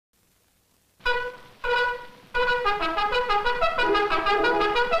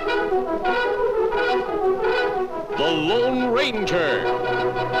Ranger.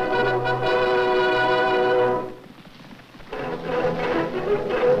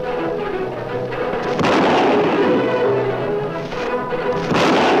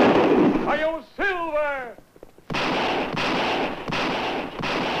 Hi-yo, Silver!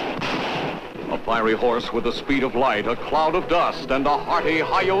 A fiery horse with the speed of light, a cloud of dust, and a hearty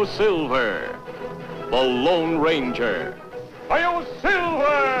hi-yo Silver. The Lone Ranger. Hi-yo,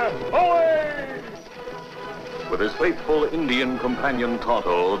 Silver! Away! With his faithful Indian companion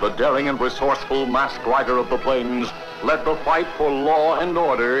Tonto, the daring and resourceful masked rider of the plains led the fight for law and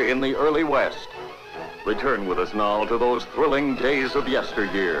order in the early West. Return with us now to those thrilling days of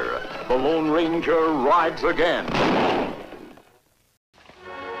yesteryear. The Lone Ranger rides again.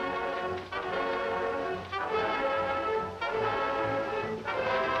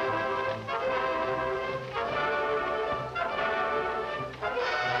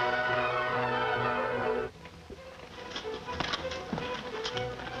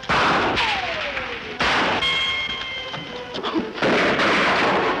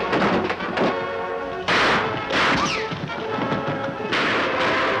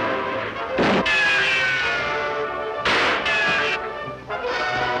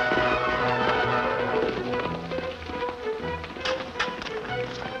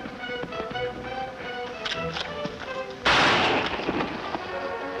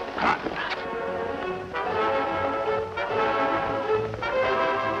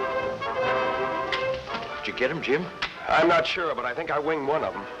 Get him, Jim? I'm not sure, but I think I winged one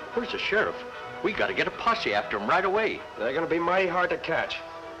of them. Where's the sheriff? We gotta get a posse after him right away. They're gonna be mighty hard to catch.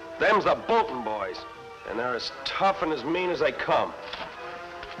 Them's the Bolton boys, and they're as tough and as mean as they come.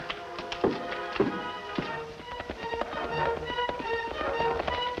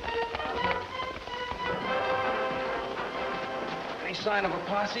 Any sign of a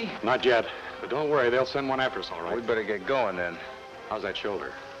posse? Not yet, but don't worry, they'll send one after us, all right. We better get going then. How's that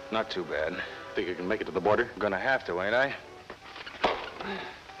shoulder? Not too bad. Think you can make it to the border? Gonna have to, ain't I?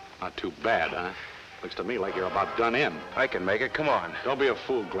 Not too bad, huh? Looks to me like you're about done in. I can make it. Come on. Don't be a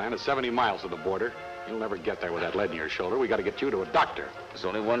fool, Glenn. It's 70 miles to the border. You'll never get there with that lead in your shoulder. We got to get you to a doctor. There's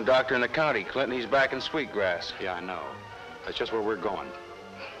only one doctor in the county. Clinton, he's back in Sweetgrass. Yeah, I know. That's just where we're going.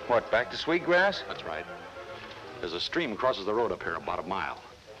 What, back to Sweetgrass? That's right. There's a stream crosses the road up here about a mile.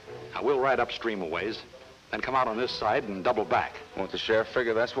 Now, we'll ride upstream a ways, then come out on this side and double back. Won't the sheriff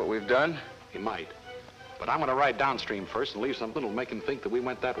figure that's what we've done? He might. But I'm going to ride downstream first and leave something that'll make him think that we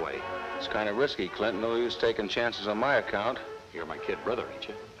went that way. It's kind of risky, Clinton. No use taking chances on my account. You're my kid brother, ain't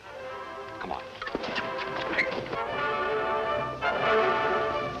you? Come on.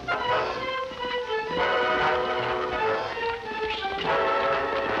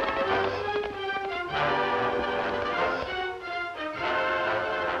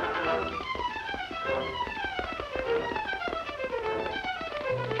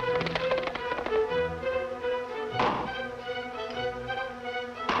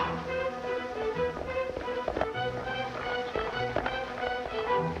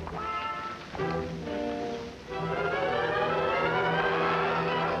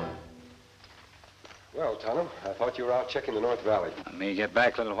 Well, Tonto, I thought you were out checking the North Valley. I may get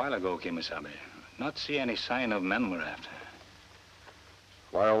back a little while ago, Kemo Sabe. Not see any sign of men we're after.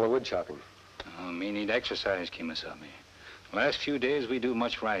 Why all the wood chopping? Oh, me need exercise, Kemo Sabe. Last few days we do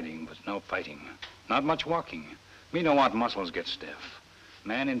much riding, but no fighting. Not much walking. Me don't want muscles get stiff.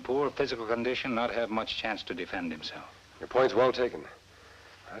 Man in poor physical condition not have much chance to defend himself. Your point's well taken.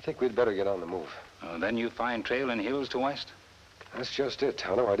 I think we'd better get on the move. Then you find trail and hills to west? That's just it,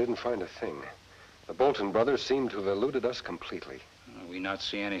 Tonto. I didn't find a thing. The Bolton brothers seem to have eluded us completely. We not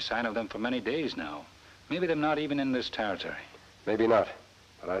see any sign of them for many days now. Maybe they're not even in this territory. Maybe not.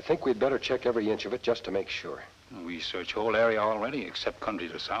 But I think we'd better check every inch of it just to make sure. We search whole area already, except country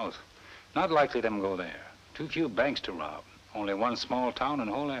to south. Not likely them go there. Too few banks to rob. Only one small town in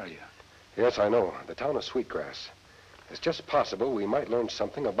whole area. Yes, I know. The town of Sweetgrass. It's just possible we might learn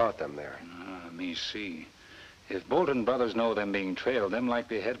something about them there. Me see. If Bolton brothers know them being trailed, them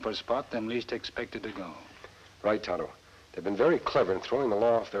likely head for a spot them least expected to go. Right, Tonto. They've been very clever in throwing the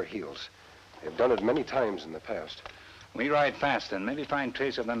law off their heels. They've done it many times in the past. We ride fast and maybe find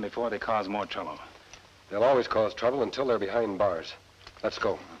trace of them before they cause more trouble. They'll always cause trouble until they're behind bars. Let's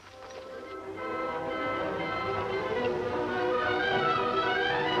go.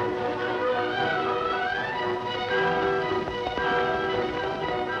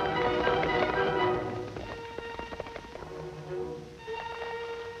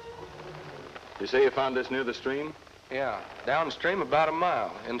 You say you found this near the stream? Yeah, downstream about a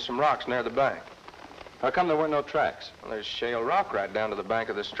mile, in some rocks near the bank. How come there weren't no tracks? Well, there's shale rock right down to the bank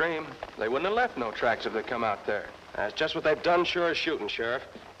of the stream. They wouldn't have left no tracks if they come out there. That's just what they've done, sure as shooting, Sheriff.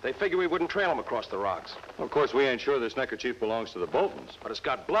 They figure we wouldn't trail them across the rocks. Well, of course, we ain't sure this neckerchief belongs to the Boltons. But it's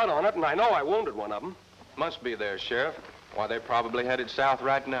got blood on it, and I know I wounded one of them. Must be there, Sheriff. Why, they're probably headed south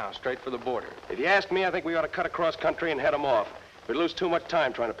right now, straight for the border. If you ask me, I think we ought to cut across country and head them off. We'd lose too much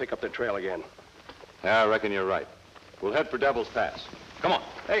time trying to pick up their trail again. Yeah, I reckon you're right. We'll head for Devil's Pass. Come on.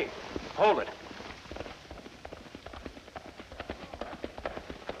 Hey, hold it.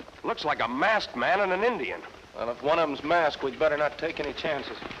 Looks like a masked man and an Indian. Well, if one of them's masked, we'd better not take any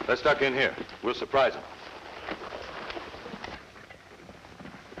chances. Let's duck in here. We'll surprise him.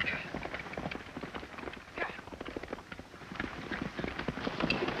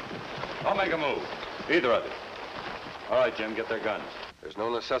 Don't make a move. Either of you. All right, Jim, get their guns. There's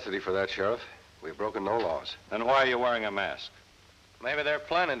no necessity for that, Sheriff. We've broken no laws. Then why are you wearing a mask? Maybe they're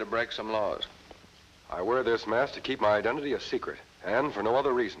planning to break some laws. I wear this mask to keep my identity a secret, and for no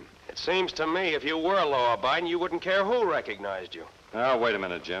other reason. It seems to me if you were law-abiding, you wouldn't care who recognized you. Now, wait a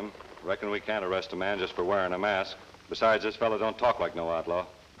minute, Jim. Reckon we can't arrest a man just for wearing a mask. Besides, this fella don't talk like no outlaw.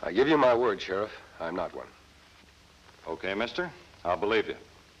 I give you my word, Sheriff. I'm not one. Okay, mister. I'll believe you.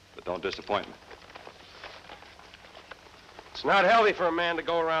 But don't disappoint me. It's not healthy for a man to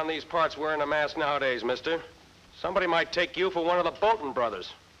go around these parts wearing a mask nowadays, mister. Somebody might take you for one of the Bolton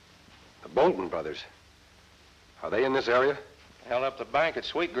brothers. The Bolton brothers. Are they in this area? Held up the bank at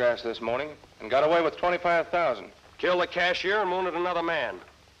Sweetgrass this morning and got away with $25,000. Killed the cashier and wounded another man.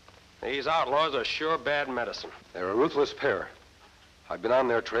 These outlaws are sure bad medicine. They're a ruthless pair. I've been on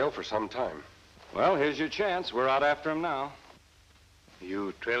their trail for some time. Well, here's your chance. We're out after him now.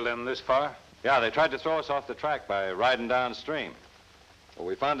 You trailed them this far? Yeah, they tried to throw us off the track by riding downstream. Well,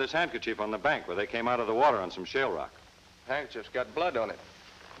 we found this handkerchief on the bank where they came out of the water on some shale rock. Handkerchief's got blood on it.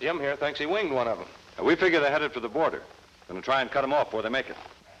 Jim here thinks he winged one of them. Now, we figure they're headed for the border. Gonna try and cut them off before they make it.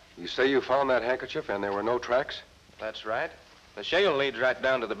 You say you found that handkerchief and there were no tracks? That's right. The shale leads right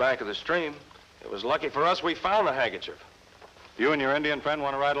down to the bank of the stream. It was lucky for us we found the handkerchief. You and your Indian friend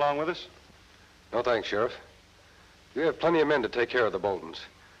want to ride along with us? No thanks, Sheriff. You have plenty of men to take care of the Boltons.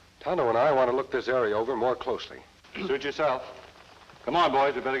 Tonto and I want to look this area over more closely. Suit yourself. Come on,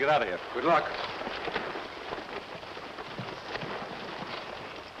 boys. We better get out of here. Good luck.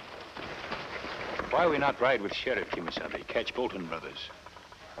 Why we not ride with Sheriff Kemo Sabe, catch Bolton brothers?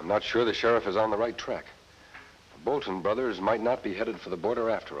 I'm not sure the sheriff is on the right track. The Bolton brothers might not be headed for the border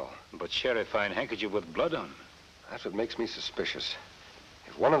after all. But Sheriff find handkerchief with blood on. That's what makes me suspicious.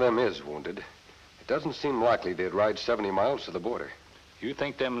 If one of them is wounded, it doesn't seem likely they'd ride 70 miles to the border. You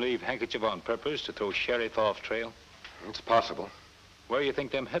think them leave handkerchief on purpose to throw Sheriff off trail? It's possible. Where you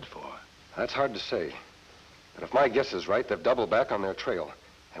think them head for? That's hard to say. But if my guess is right, they've doubled back on their trail,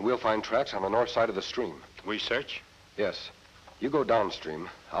 and we'll find tracks on the north side of the stream. We search? Yes. You go downstream,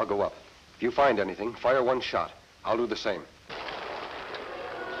 I'll go up. If you find anything, fire one shot. I'll do the same.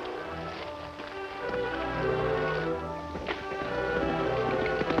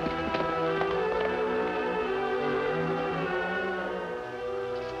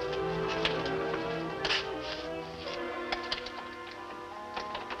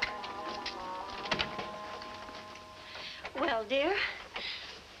 Well, dear,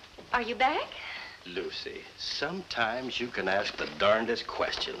 are you back? Lucy, sometimes you can ask the darndest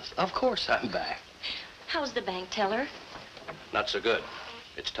questions. Of course I'm back. How's the bank teller? Not so good.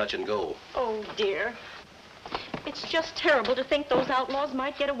 It's touch and go. Oh, dear. It's just terrible to think those outlaws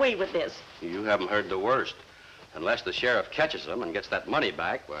might get away with this. You haven't heard the worst. Unless the sheriff catches them and gets that money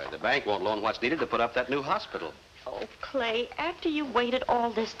back, why, the bank won't loan what's needed to put up that new hospital. Oh, Clay, after you waited all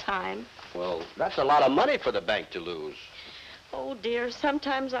this time. Well, that's a lot of money for the bank to lose. Oh, dear,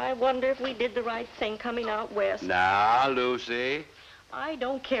 sometimes I wonder if we did the right thing coming out west. Now, Lucy. I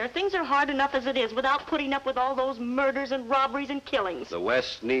don't care. Things are hard enough as it is without putting up with all those murders and robberies and killings. The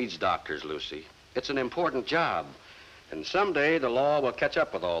West needs doctors, Lucy. It's an important job. And someday the law will catch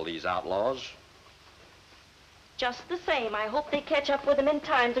up with all these outlaws. Just the same, I hope they catch up with them in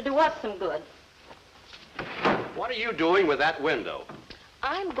time to do us some good. What are you doing with that window?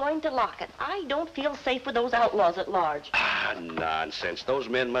 I'm going to lock it. I don't feel safe with those outlaws at large. Ah, nonsense. Those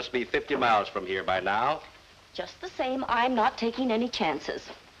men must be 50 miles from here by now. Just the same, I'm not taking any chances.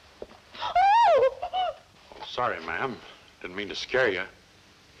 Oh, sorry, ma'am. Didn't mean to scare you.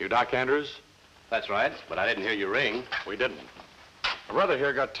 You Doc Andrews? That's right, but I didn't hear you ring. We didn't. My brother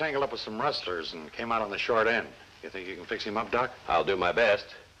here got tangled up with some rustlers and came out on the short end. You think you can fix him up, Doc? I'll do my best.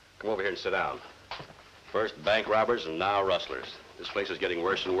 Come over here and sit down. First bank robbers and now rustlers. This place is getting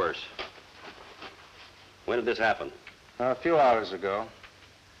worse and worse. When did this happen? A few hours ago.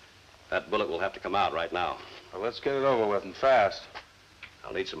 That bullet will have to come out right now. Well, let's get it over with and fast.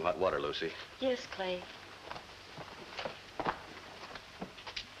 I'll need some hot water, Lucy. Yes, Clay.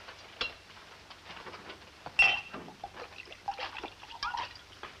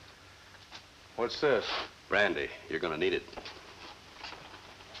 What's this? Brandy. You're gonna need it.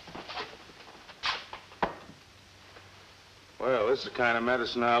 Well, this is the kind of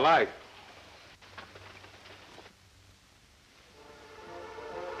medicine I like.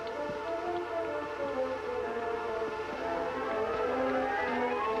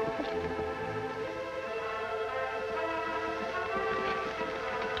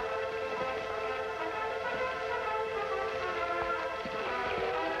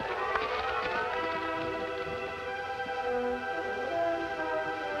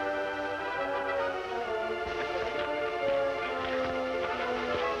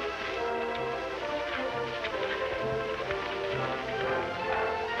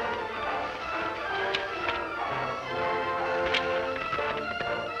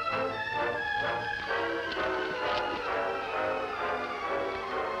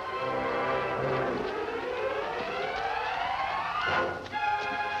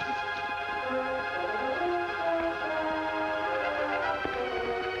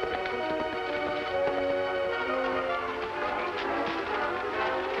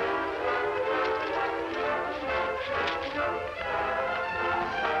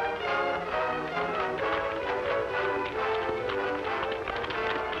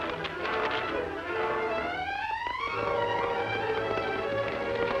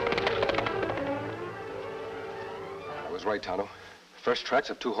 Right, Tonto. Fresh tracks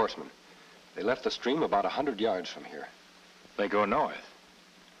of 2 horsemen. They left the stream about 100 yards from here. They go north.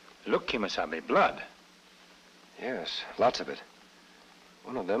 Look, Kemo Sabe, blood. Yes, lots of it.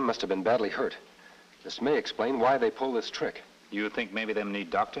 One of them must have been badly hurt. This may explain why they pull this trick. You think maybe them need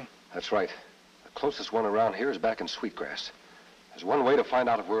doctor? That's right. The closest one around here is back in Sweetgrass. There's one way to find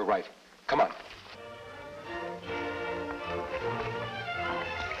out if we're right. Come on.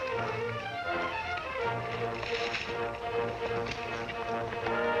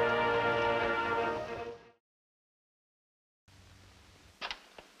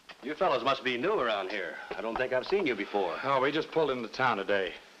 You fellows must be new around here. I don't think I've seen you before. Oh, we just pulled into town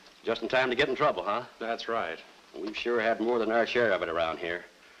today. Just in time to get in trouble, huh? That's right. We've sure had more than our share of it around here.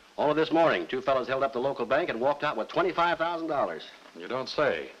 All of this morning, 2 fellows held up the local bank and walked out with $25,000. You don't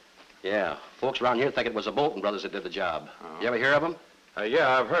say. Yeah, folks around here think it was the Bolton brothers that did the job. You ever hear of them?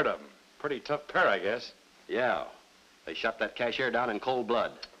 Yeah, I've heard of them. Pretty tough pair, I guess. Yeah. They shot that cashier down in cold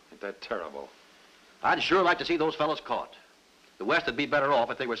blood. Ain't that terrible? I'd sure like to see those fellows caught. The West would be better off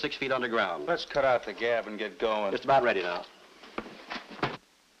if they were 6 feet underground. Let's cut out the gab and get going. Just about ready now.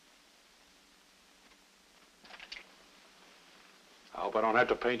 I hope I don't have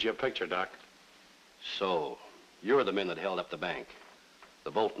to paint you a picture, Doc. So, you're the men that held up the bank.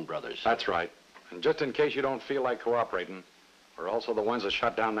 The Bolton brothers. That's right. And just in case you don't feel like cooperating, we're also the ones that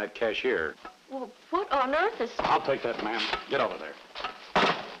shot down that cashier. Well, what on earth is... I'll take that, ma'am. Get over there.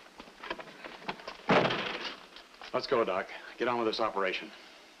 Let's go, Doc. Get on with this operation.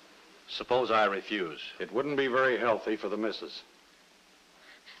 Suppose I refuse. It wouldn't be very healthy for the missus.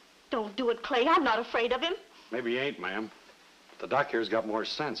 Don't do it, Clay. I'm not afraid of him. Maybe you ain't, ma'am. The doc here's got more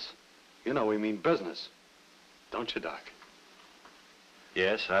sense. You know we mean business. Don't you, Doc?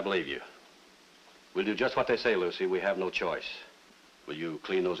 Yes, I believe you. We'll do just what they say, Lucy. We have no choice. Will you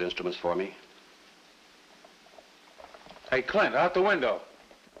clean those instruments for me? Hey, Clint, out the window.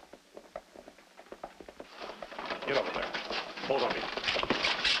 Get over there. Hold on me.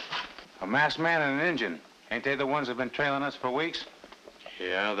 A masked man and an Indian. Ain't they the ones that have been trailing us for weeks?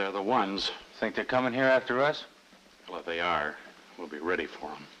 Yeah, they're the ones. Think they're coming here after us? Well, if they are, we'll be ready for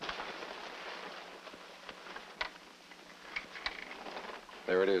them.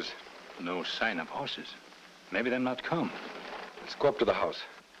 There it is. No sign of horses. Maybe they'll not come. Let's go up to the house.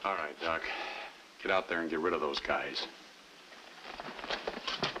 All right, Doc. Get out there and get rid of those guys.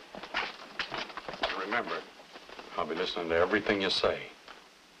 And remember, I'll be listening to everything you say.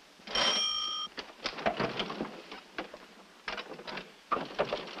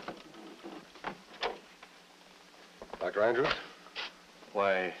 Dr. Andrews?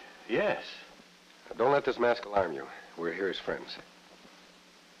 Why, yes. Don't let this mask alarm you. We're here as friends.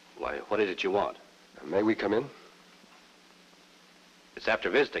 Why, what is it you want? May we come in? It's after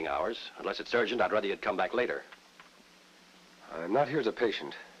visiting hours. Unless it's urgent, I'd rather you'd come back later. I'm not here as a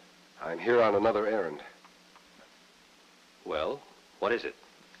patient. I'm here on another errand. Well, what is it?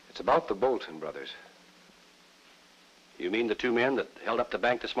 It's about the Bolton brothers. You mean the 2 men that held up the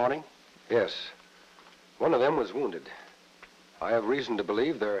bank this morning? Yes. One of them was wounded. I have reason to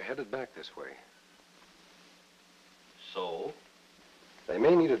believe they're headed back this way. So? They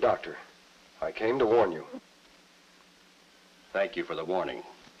may need a doctor. I came to warn you. Thank you for the warning.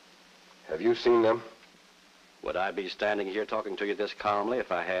 Have you seen them? Would I be standing here talking to you this calmly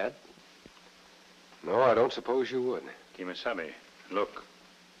if I had? No, I don't suppose you would. Kemo Sabe, look.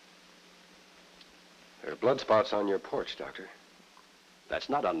 There are blood spots on your porch, Doctor. That's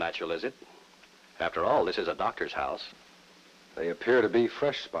not unnatural, is it? After all, this is a doctor's house. They appear to be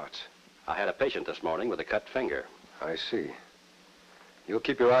fresh spots. I had a patient this morning with a cut finger. I see. You'll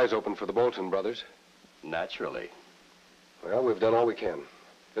keep your eyes open for the Bolton brothers? Naturally. Well, we've done all we can.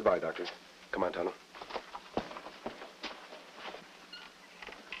 Goodbye, Doctor. Come on, Tonto.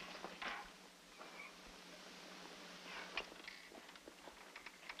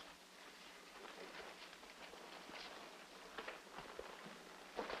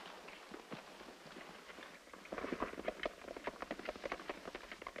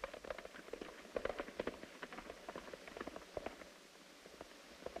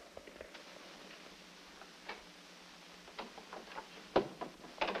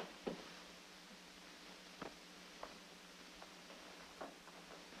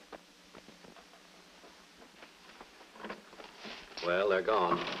 Well, they're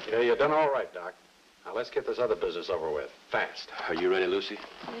gone. Yeah, you done all right, Doc. Now, let's get this other business over with. Fast. Are you ready, Lucy?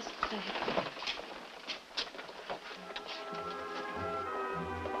 Yes, sir.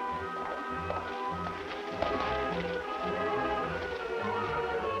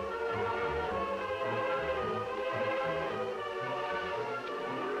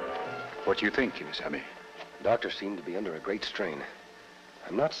 What do you think, Kemo Sabe? The doctor seemed to be under a great strain.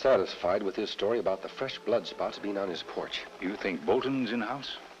 I'm not satisfied with his story about the fresh blood spots being on his porch. You think Bolton's in the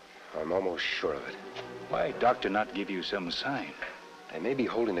house? I'm almost sure of it. Why, doctor, not give you some sign? They may be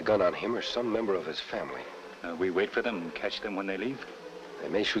holding a gun on him or some member of his family. We wait for them and catch them when they leave? They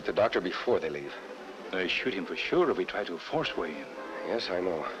may shoot the doctor before they leave. They shoot him for sure if we try to force way in. Yes, I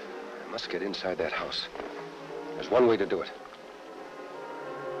know. I must get inside that house. There's one way to do it.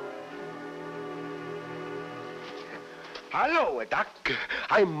 Hello, Doc.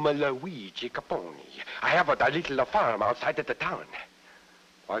 I'm Luigi Capone. I have a little farm outside of the town.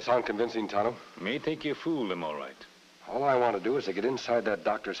 I sound convincing, Tonto. May think you fool them, all right. All I want to do is to get inside that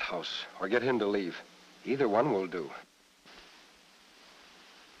doctor's house or get him to leave. Either one will do.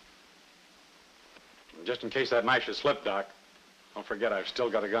 Just in case that knife should slip, Doc, don't forget I've still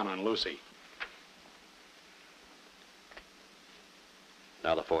got a gun on Lucy.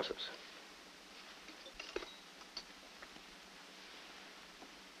 Now the forceps.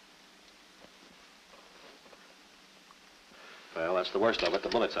 Well, that's the worst of it. The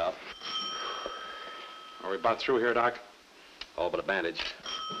bullet's out. Are we about through here, Doc? All but a bandage.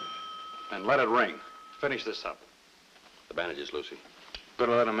 Then let it ring. Finish this up. The bandages, Lucy.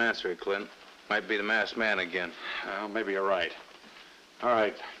 Better let him answer it, Clint. Might be the masked man again. Well, maybe you're right. All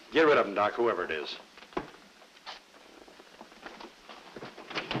right. Get rid of him, Doc, whoever it is.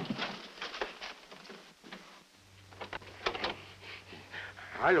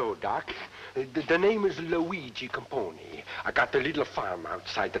 Hello, Doc. The name is Luigi Camponi. I got the little farm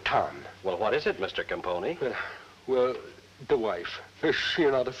outside the town. Well, what is it, Mr. Camponi? Well, the wife. She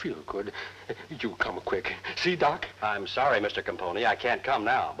not feel good. You come quick. See, Doc? I'm sorry, Mr. Camponi. I can't come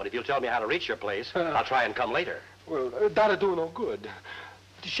now. But if you'll tell me how to reach your place, I'll try and come later. Well, that'll do no good.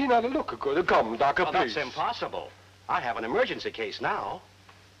 She not look good. Come, Doc, please. That's impossible. I have an emergency case now.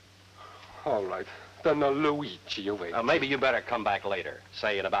 All right. Then Luigi, you wait. Maybe you better come back later.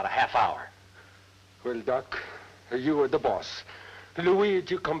 Say in about a half hour. Well, Doc, you are the boss.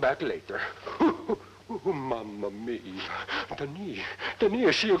 Luigi, come back later. Oh, Mamma mia. The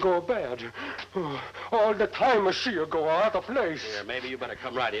knee, she'll go bad. All the time she'll go out of place. Here, maybe you better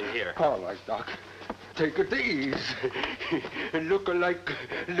come right in here. All right, Doc. Take it easy. Look like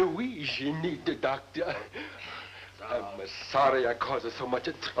Luigi need the doctor. I'm sorry I caused so much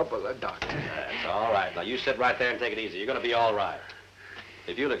trouble, Doctor. That's all right. Now, you sit right there and take it easy. You're going to be all right.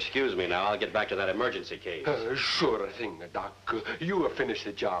 If you'll excuse me now, I'll get back to that emergency case. Sure thing, Doc. You will finish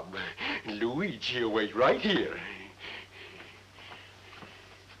the job. Luigi will wait right here.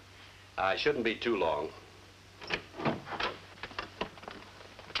 I shouldn't be too long.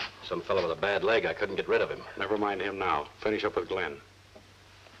 Some fellow with a bad leg, I couldn't get rid of him. Never mind him now. Finish up with Glenn.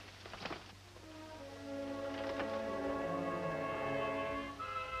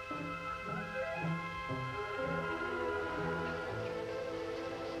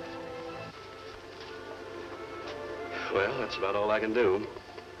 Well, that's about all I can do.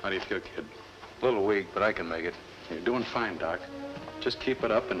 How do you feel, kid? A little weak, but I can make it. You're doing fine, Doc. Just keep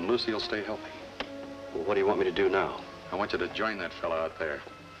it up and Lucy will stay healthy. Well, what do you want me to do now? I want you to join that fella out there.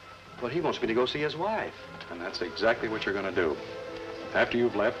 Well, he wants me to go see his wife. And that's exactly what you're going to do. After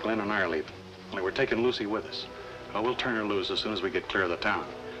you've left, Glenn and I are leaving. Only we're taking Lucy with us. Well, we'll turn her loose as soon as we get clear of the town.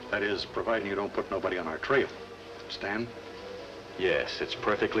 That is, providing you don't put nobody on our trail. Understand? Yes, it's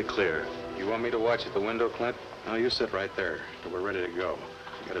perfectly clear. You want me to watch at the window, Clint? No, you sit right there till we're ready to go.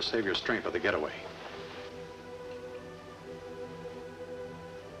 You gotta save your strength for the getaway.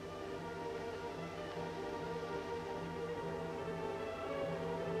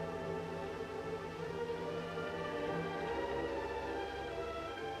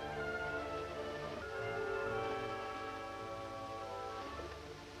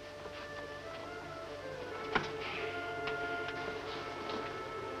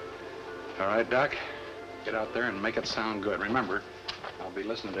 All right, Doc. Get out there and make it sound good. Remember, I'll be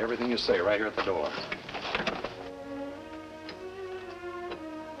listening to everything you say right here at the door.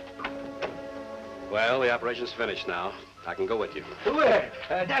 Well, the operation's finished now. I can go with you. Well,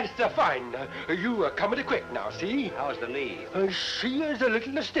 that's fine. You coming quick now, see? How's the knee? She is a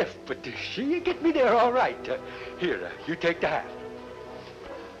little stiff, but she get me there all right. Here, you take the hat.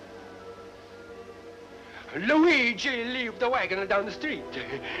 Luigi leave the wagon down the street.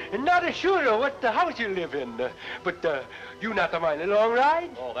 Not sure what the house you live in, but you not mind a long ride?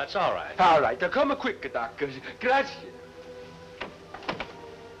 Oh, that's all right. All right, come quick, Doc. Gracias.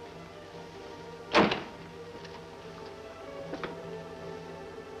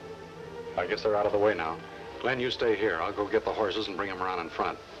 I guess they're out of the way now. Glenn, you stay here. I'll go get the horses and bring them around in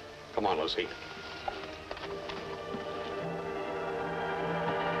front. Come on, Lucy.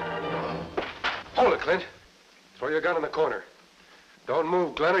 Hold it, Clint. Throw your gun in the corner. Don't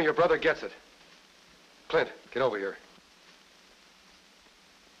move, Glenn, or your brother gets it. Clint, get over here.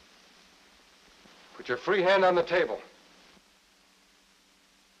 Put your free hand on the table.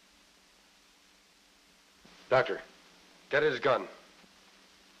 Doctor, get his gun.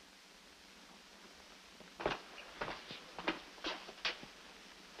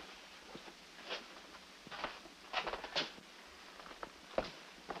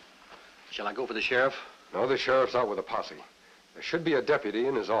 Shall I go for the sheriff? No, the sheriff's out with a posse. There should be a deputy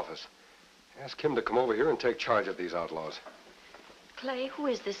in his office. Ask him to come over here and take charge of these outlaws. Clay, who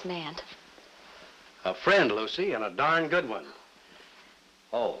is this man? A friend, Lucy, and a darn good one.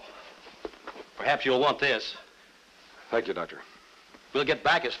 Oh, perhaps you'll want this. Thank you, Doctor. We'll get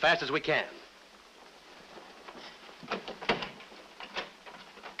back as fast as we can.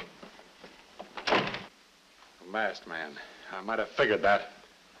 A masked man. I might have figured that.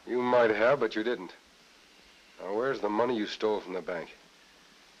 You might have, but you didn't. Now, where's the money you stole from the bank?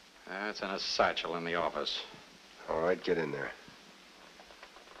 It's in a satchel in the office. All right, get in there.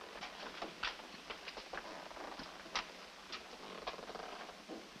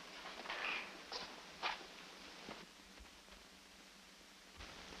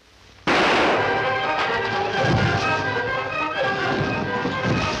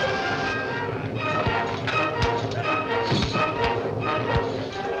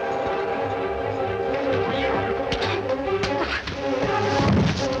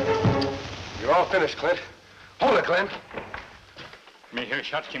 Finished, Clint. Hold it, Glenn. Me hear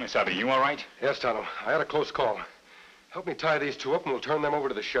shots, Kemo Sabe. You all right? Yes, Tonto. I had a close call. Help me tie these two up and we'll turn them over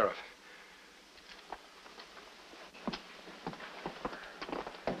to the sheriff.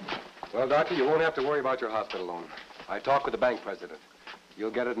 Well, Doctor, you won't have to worry about your hospital loan. I talked with the bank president.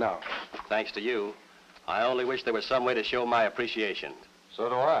 You'll get it now. Thanks to you. I only wish there was some way to show my appreciation. So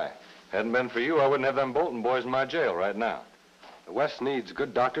do I. Hadn't been for you, I wouldn't have them Bolton boys in my jail right now. The West needs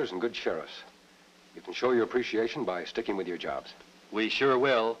good doctors and good sheriffs. You can show your appreciation by sticking with your jobs. We sure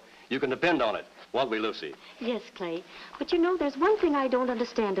will. You can depend on it, won't we, Lucy? Yes, Clay. But you know, there's one thing I don't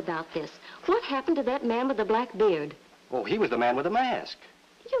understand about this. What happened to that man with the black beard? Oh, he was the man with the mask.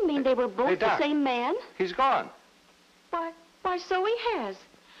 You mean they were both the same man? He's gone. Why, so he has.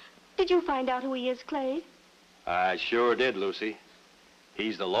 Did you find out who he is, Clay? I sure did, Lucy.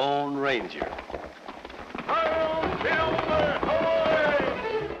 He's the Lone Ranger.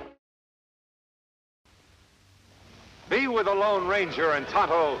 Be with the Lone Ranger and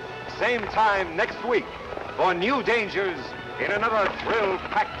Tonto same time next week for new dangers in another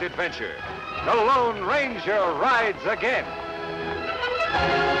thrill-packed adventure. The Lone Ranger rides again.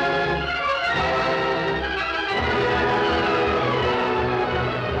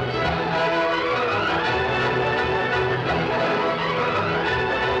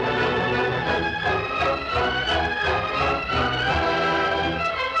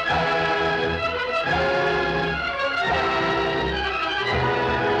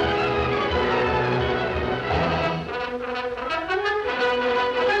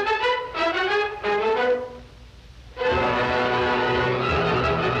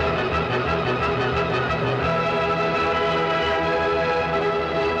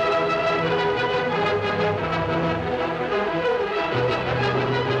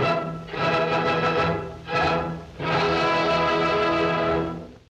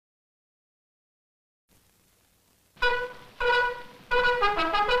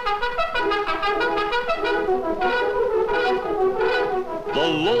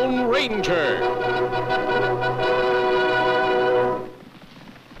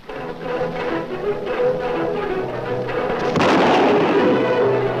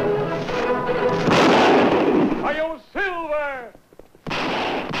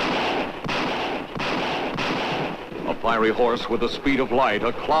 every horse with the speed of light,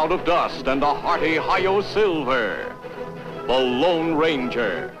 a cloud of dust, and a hearty hi-yo silver. The Lone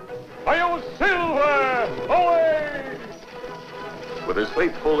Ranger. Hi-yo Silver! Away! With his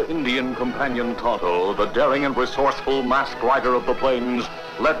faithful Indian companion Tonto, the daring and resourceful masked rider of the plains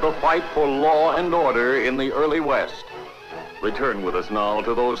led the fight for law and order in the early West. Return with us now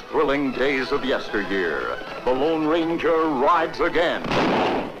to those thrilling days of yesteryear. The Lone Ranger rides again.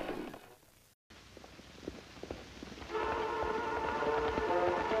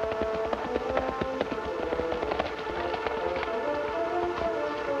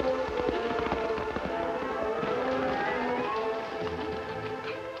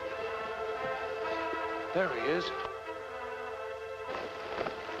 There he is.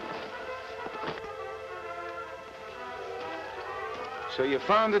 So you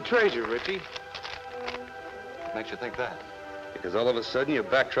found the treasure, Richie. What makes you think that? Because all of a sudden you're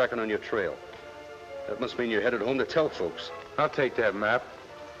backtracking on your trail. That must mean you're headed home to tell folks. I'll take that map.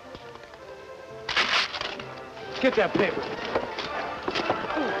 Get that paper.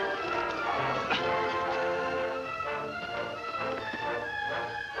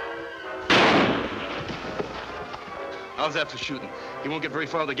 How's that for shooting? You won't get very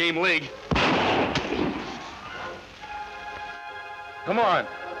far with the game leg. Come on.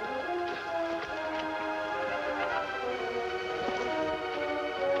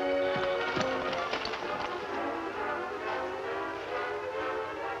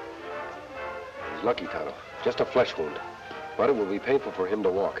 He's lucky, Tonto. Just a flesh wound. But it will be painful for him to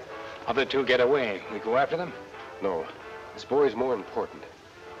walk. Other two get away. We go after them? No. This boy's more important.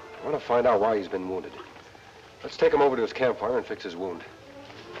 I want to find out why he's been wounded. Let's take him over to his campfire and fix his wound.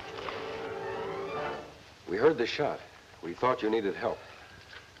 We heard the shot. We thought you needed help.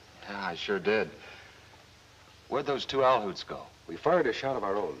 Yeah, I sure did. Where'd those two owl hoots go? We fired a shot of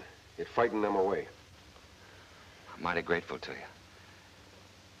our own. It frightened them away. I'm mighty grateful to you.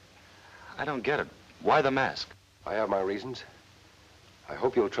 I don't get it. Why the mask? I have my reasons. I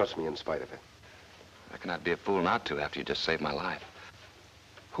hope you'll trust me in spite of it. I reckon I'd be a fool not to after you just saved my life.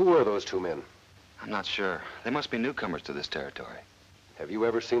 Who were those two men? I'm not sure. They must be newcomers to this territory. Have you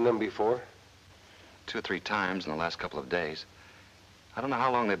ever seen them before? 2 or 3 times in the last couple of days. I don't know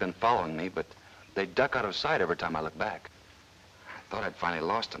how long they've been following me, but they duck out of sight every time I look back. I thought I'd finally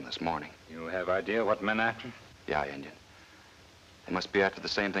lost them this morning. You have idea what men after? Yeah, Indian. They must be after the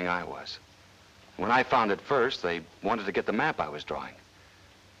same thing I was. When I found it first, they wanted to get the map I was drawing,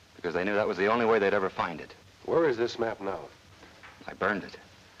 because they knew that was the only way they'd ever find it. Where is this map now? I burned it.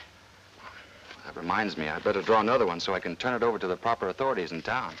 That reminds me, I better draw another one so I can turn it over to the proper authorities in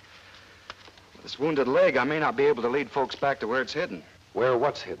town. With this wounded leg, I may not be able to lead folks back to where it's hidden. Where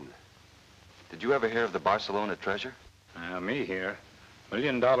what's hidden? Did you ever hear of the Bartholomew treasure? Me here. $1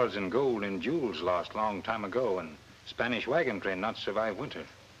 million in gold and jewels lost long time ago, and Spanish wagon train not survive winter.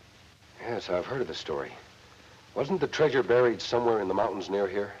 Yes, I've heard of the story. Wasn't the treasure buried somewhere in the mountains near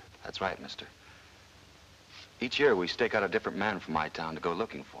here? That's right, mister. Each year, we stake out a different man from my town to go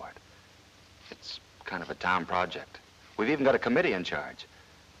looking for it. It's kind of a town project. We've even got a committee in charge.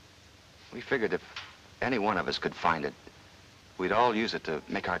 We figured if any one of us could find it, we'd all use it to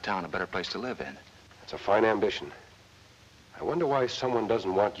make our town a better place to live in. That's a fine ambition. I wonder why someone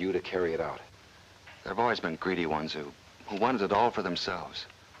doesn't want you to carry it out. There have always been greedy ones who wanted it all for themselves.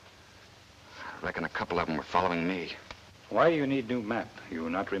 I reckon a couple of them were following me. Why you need new map? You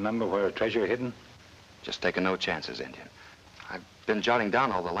not remember where treasure hidden? Just taking no chances, Indian. I've been jotting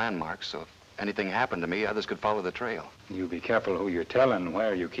down all the landmarks, so if anything happened to me, others could follow the trail. You be careful who you tell and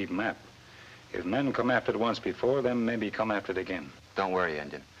where you keep map. If men come after it once before, then maybe come after it again. Don't worry,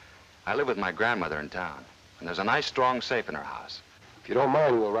 Indian. I live with my grandmother in town, and there's a nice, strong safe in her house. If you don't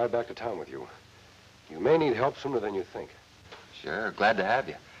mind, we'll ride back to town with you. You may need help sooner than you think. Sure, glad to have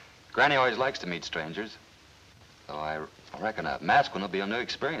you. Granny always likes to meet strangers. Though I reckon a mask one will be a new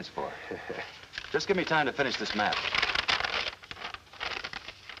experience for her. Just give me time to finish this map.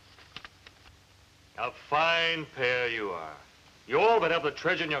 A fine pair you are. You all but have the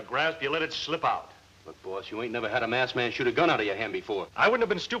treasure in your grasp, you let it slip out. Look, boss, you ain't never had a masked man shoot a gun out of your hand before. I wouldn't have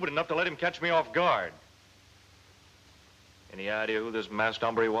been stupid enough to let him catch me off guard. Any idea who this masked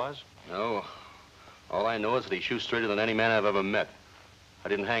hombre was? No. All I know is that he shoots straighter than any man I've ever met. I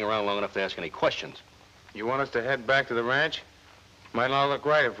didn't hang around long enough to ask any questions. You want us to head back to the ranch? Might not look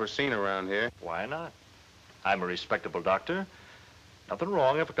right if we're seen around here. Why not? I'm a respectable doctor. Nothing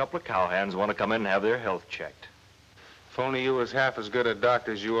wrong if a couple of cowhands want to come in and have their health checked. If only you was half as good a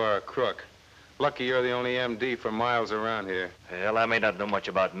doctor as you are a crook. Lucky you're the only MD for miles around here. Well, I may not know much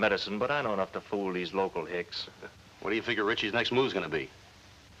about medicine, but I know enough to fool these local hicks. What do you figure Richie's next move's gonna be?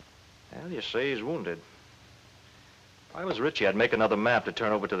 Well, you say he's wounded. If I was Richie, I'd make another map to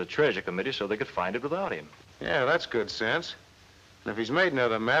turn over to the Treasure Committee so they could find it without him. Yeah, that's good sense. And if he's made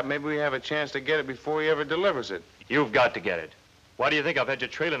another map, maybe we have a chance to get it before he ever delivers it. You've got to get it. Why do you think I've had you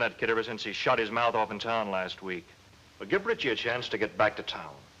trailing that kid ever since he shot his mouth off in town last week? Well, give Richie a chance to get back to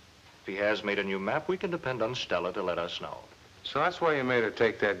town. If he has made a new map, we can depend on Stella to let us know. So that's why you made her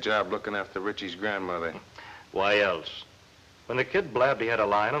take that job looking after Richie's grandmother. Why else? When the kid blabbed he had a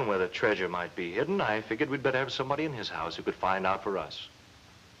line on where the treasure might be hidden, I figured we'd better have somebody in his house who could find out for us.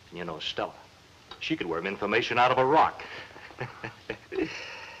 And you know Stella. She could worm information out of a rock. In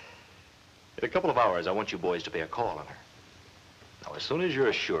a couple of hours, I want you boys to pay a call on her. Now, as soon as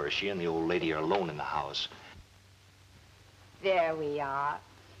you're sure she and the old lady are alone in the house. There we are.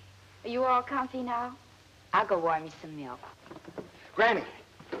 Are you all comfy now? I'll go warm you some milk. Granny,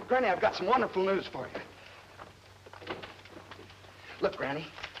 I've got some wonderful news for you. Look, Granny,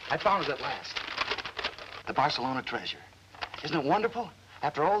 I found it at last. The Barcelona treasure. Isn't it wonderful?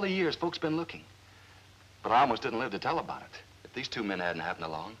 After all the years, folks been looking. But I almost didn't live to tell about it. If these two men hadn't happened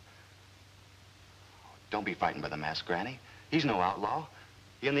along. Don't be frightened by the mask, Granny. He's no outlaw.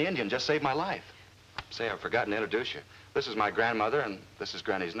 He and the Indian just saved my life. Say, I've forgotten to introduce you. This is my grandmother, and this is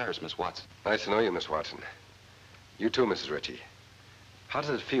Granny's nurse, Miss Watson. Nice to know you, Miss Watson. You too, Mrs. Ritchie. How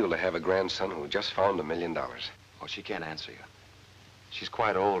does it feel to have a grandson who just found $1 million? Oh, she can't answer you. She's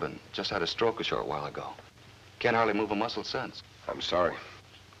quite old and just had a stroke a short while ago. Can't hardly move a muscle since. I'm sorry.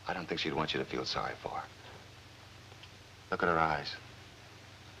 I don't think she'd want you to feel sorry for her. Look at her eyes.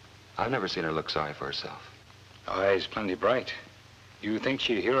 I've never seen her look sorry for herself. Eyes plenty bright. You think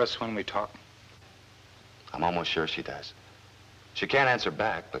she'd hear us when we talk? I'm almost sure she does. She can't answer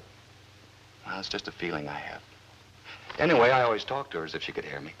back, but, well, it's just a feeling I have. Anyway, I always talk to her as if she could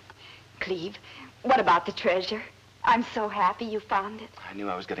hear me. Cleve, what about the treasure? I'm so happy you found it. I knew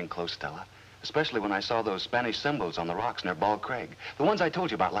I was getting close, Stella. Especially when I saw those Spanish symbols on the rocks near Bald Craig. The ones I told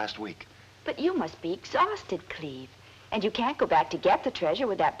you about last week. But you must be exhausted, Cleve. And you can't go back to get the treasure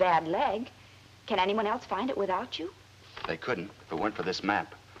with that bad leg. Can anyone else find it without you? They couldn't if it weren't for this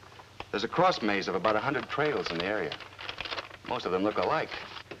map. There's a cross maze of about 100 trails in the area. Most of them look alike.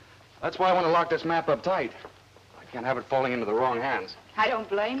 That's why I want to lock this map up tight. I can't have it falling into the wrong hands. I don't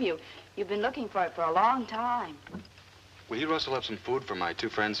blame you. You've been looking for it for a long time. Will you rustle up some food for my two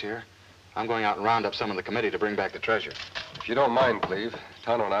friends here? I'm going out and round up some of the committee to bring back the treasure. If you don't mind, Cleve,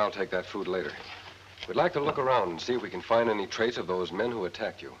 Tonto and I'll take that food later. We'd like to look around and see if we can find any trace of those men who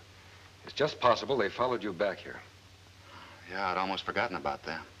attacked you. It's just possible they followed you back here. Yeah, I'd almost forgotten about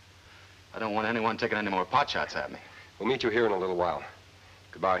that. I don't want anyone taking any more pot shots at me. We'll meet you here in a little while.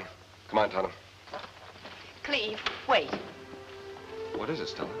 Goodbye. Come on, Tonto. Cleve, wait. What is it,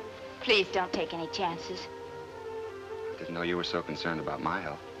 Stella? Please don't take any chances. I didn't know you were so concerned about my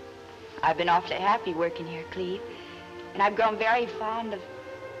health. I've been awfully happy working here, Cleve. And I've grown very fond of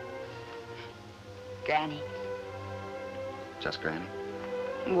Granny. Just Granny?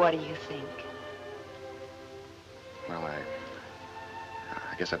 What do you think? Well,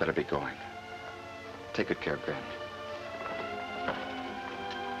 I guess I better be going. Take good care of Granny.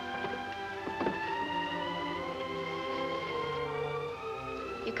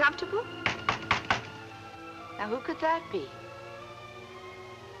 You comfortable? Now, who could that be?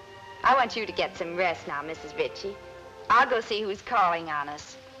 I want you to get some rest now, Mrs. Ritchie. I'll go see who's calling on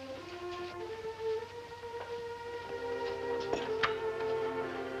us.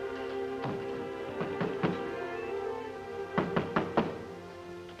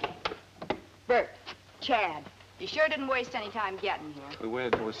 Bert, Chad, you sure didn't waste any time getting here. We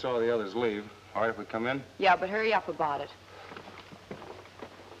waited till we saw the others leave. All right if we come in? Yeah, but hurry up about it.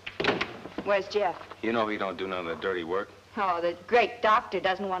 Where's Jeff? You know he don't do none of the dirty work. Oh, the great doctor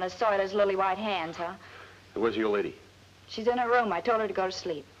doesn't want to soil his lily white hands, huh? Where's your lady? She's in her room. I told her to go to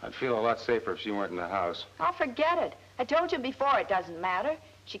sleep. I'd feel a lot safer if she weren't in the house. Oh, forget it. I told you before it doesn't matter.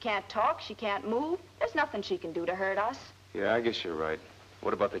 She can't talk. She can't move. There's nothing she can do to hurt us. Yeah, I guess you're right.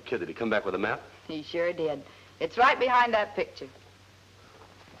 What about the kid? Did he come back with a map? He sure did. It's right behind that picture.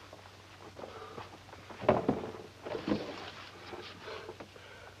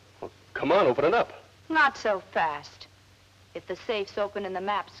 Well, come on, open it up. Not so fast. If the safe's open and the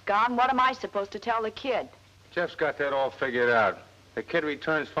map's gone, what am I supposed to tell the kid? Jeff's got that all figured out. The kid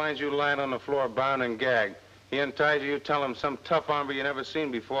returns, finds you lying on the floor, bound and gagged. He unties you, tell him some tough hombre you never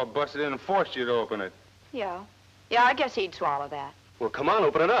seen before busted in and forced you to open it. Yeah. Yeah, I guess he'd swallow that. Well, come on,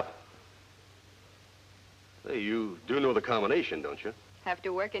 open it up. Hey, you do know the combination, don't you?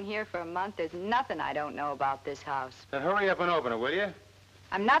 After working here for a month, there's nothing I don't know about this house. Then hurry up and open it, will you?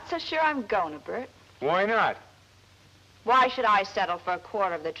 I'm not so sure I'm going to, Bert. Why not? Why should I settle for a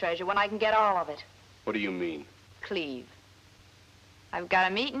quarter of the treasure when I can get all of it? What do you mean? Cleve. I've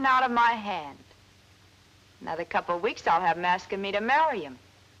got him eaten out of my hand. Another couple of weeks, I'll have him asking me to marry him.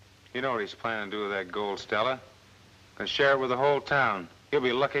 You know what he's planning to do with that gold, Stella? Can share it with the whole town. He'll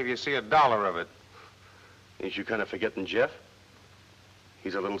be lucky if you see $1 of it. Ain't you kind of forgetting Jeff?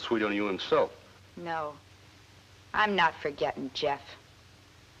 He's a little sweet on you himself. No, I'm not forgetting Jeff.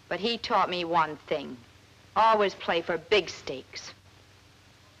 But he taught me one thing. Always play for big stakes.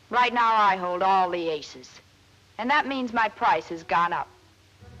 Right now, I hold all the aces. And that means my price has gone up.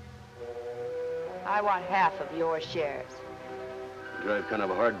 I want half of your shares. You drive kind of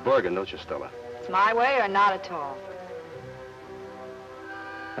a hard bargain, don't you, Stella? It's my way or not at all.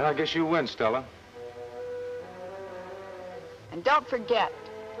 Well, I guess you win, Stella. And don't forget,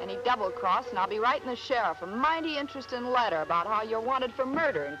 any double-cross, and I'll be writing the sheriff a mighty interesting letter about how you're wanted for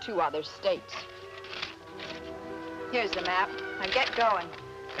murder in 2 other states. Here's the map. Now get going.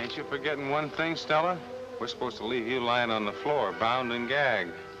 Ain't you forgetting one thing, Stella? We're supposed to leave you lying on the floor, bound and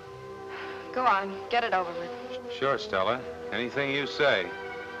gagged. Go on, get it over with. Sure, Stella. Anything you say.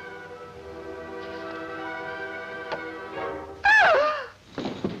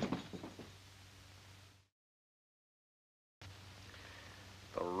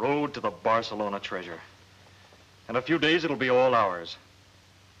 The road to the Barcelona treasure. In a few days, it'll be all ours.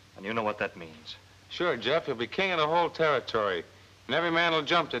 And you know what that means. Sure, Jeff. You'll be king of the whole territory. And every man will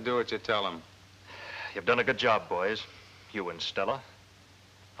jump to do what you tell him. You've done a good job, boys. You and Stella.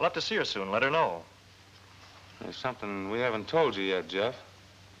 I'll have to see her soon. Let her know. There's something we haven't told you yet, Jeff.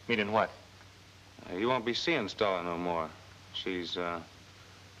 Meaning what? You won't be seeing Stella no more. She's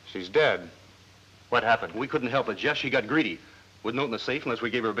dead. What happened? We couldn't help it, Jeff. She got greedy. Wouldn't open the safe unless we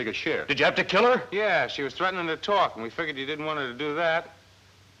gave her a bigger share. Did you have to kill her? Yeah, she was threatening to talk, and we figured you didn't want her to do that.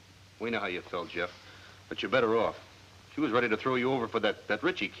 We know how you felt, Jeff. But you're better off. She was ready to throw you over for that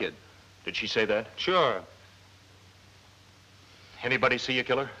Richie kid. Did she say that? Sure. Anybody see you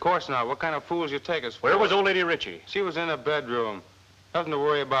kill her? Of course not. What kind of fools you take us for? Where was old lady Richie? She was in a bedroom. Nothing to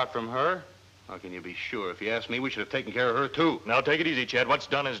worry about from her. How can you be sure? If you ask me, we should have taken care of her, too. Now, take it easy, Chad. What's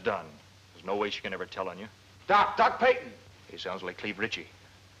done is done. There's no way she can ever tell on you. Doc Payton. He sounds like Cleve Richie.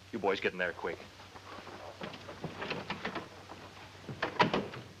 You boys get in there quick.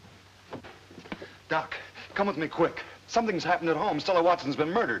 Doc, come with me quick. Something's happened at home. Stella Watson's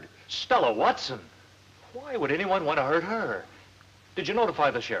been murdered. Stella Watson? Why would anyone want to hurt her? Did you notify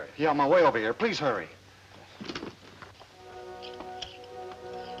the sheriff? Yeah, on my way over here. Please hurry.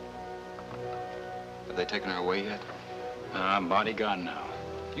 Have they taken her away yet? Body gone now.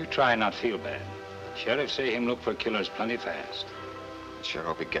 You try and not feel bad. Sheriff say him look for killers plenty fast. I sure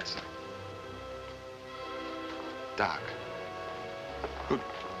hope he gets them. Doc, who'd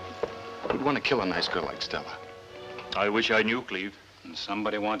want to kill a nice girl like Stella? I wish I knew, Cleve. And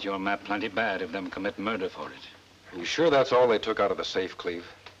somebody want your map plenty bad if them commit murder for it. Are you sure that's all they took out of the safe, Cleve?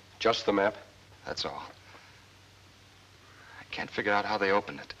 Just the map? That's all. I can't figure out how they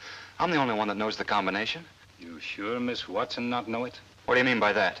opened it. I'm the only one that knows the combination. You sure Miss Watson not know it? What do you mean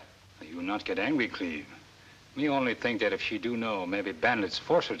by that? You not get angry, Cleve. Me only think that if she do know, maybe bandits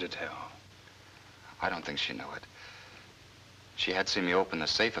force her to tell. I don't think she knew it. She had seen me open the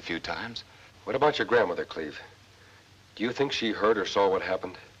safe a few times. What about your grandmother, Cleve? Do you think she heard or saw what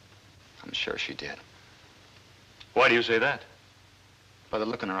happened? I'm sure she did. Why do you say that? By the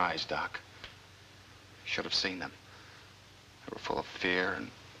look in her eyes, Doc. Should have seen them. They were full of fear and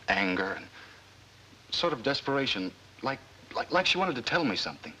anger and sort of desperation, like she wanted to tell me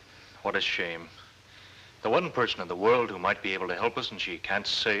something. What a shame. The one person in the world who might be able to help us, and she can't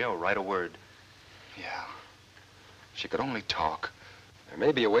say or write a word. Yeah. She could only talk. There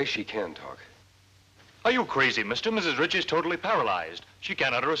may be a way she can talk. Are you crazy, mister? Mrs. Rich is totally paralyzed. She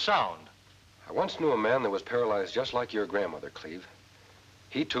can't utter a sound. I once knew a man that was paralyzed just like your grandmother, Cleve.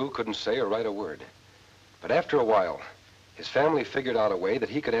 He, too, couldn't say or write a word. But after a while, his family figured out a way that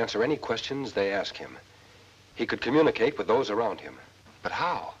he could answer any questions they asked him. He could communicate with those around him. But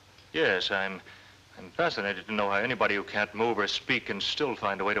how? Yes, I'm fascinated to know how anybody who can't move or speak can still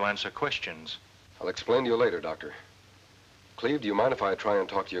find a way to answer questions. I'll explain to you later, Doctor. Cleve, do you mind if I try and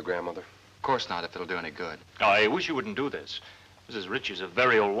talk to your grandmother? Of course not, if it'll do any good. I wish you wouldn't do this. Mrs. Rich is a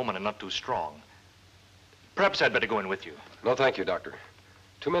very old woman and not too strong. Perhaps I'd better go in with you. No, thank you, Doctor.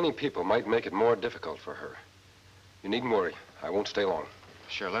 Too many people might make it more difficult for her. You needn't worry. I won't stay long.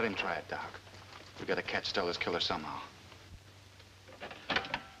 Sure, let him try it, Doc. We've got to catch Stella's killer somehow.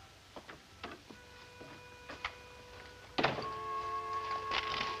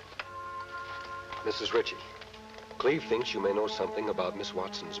 Mrs. Ritchie, Cleve thinks you may know something about Miss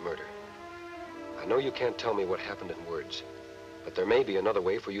Watson's murder. I know you can't tell me what happened in words, but there may be another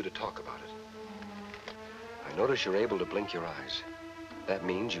way for you to talk about it. I notice you're able to blink your eyes. That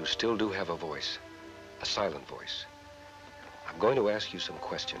means you still do have a voice, a silent voice. I'm going to ask you some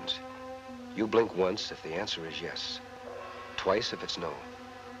questions. You blink once if the answer is yes, twice if it's no.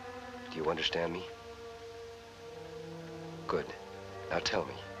 Do you understand me? Good. Now tell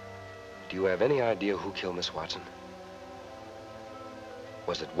me, do you have any idea who killed Miss Watson?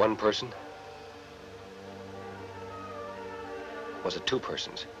 Was it one person? Was it two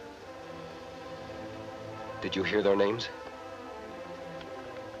persons? Did you hear their names?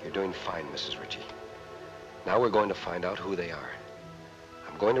 You're doing fine, Mrs. Ritchie. Now we're going to find out who they are.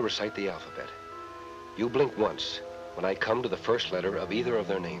 I'm going to recite the alphabet. You blink once when I come to the first letter of either of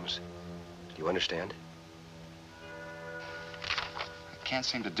their names. Do you understand? I can't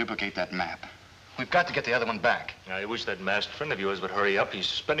seem to duplicate that map. We've got to get the other one back. I wish that masked friend of yours would hurry up. He's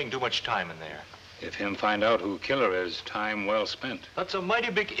spending too much time in there. If him find out who killer is, time well spent. That's a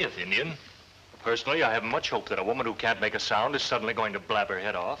mighty big if, Indian. Personally, I haven't much hope that a woman who can't make a sound is suddenly going to blab her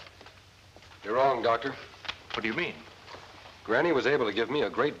head off. You're wrong, Doctor. What do you mean? Granny was able to give me a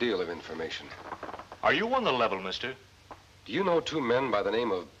great deal of information. Are you on the level, mister? Do you know two men by the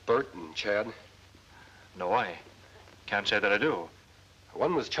name of Bert and Chad? No, I can't say that I do.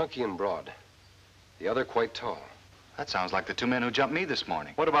 One was chunky and broad. The other quite tall. That sounds like the two men who jumped me this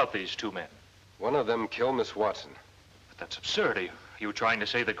morning. What about these two men? One of them killed Miss Watson. But that's absurd. Are you trying to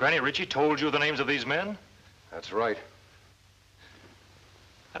say that Granny Ritchie told you the names of these men? That's right.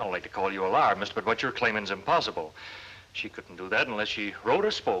 I don't like to call you a liar, mister, but what you're claiming's impossible. She couldn't do that unless she wrote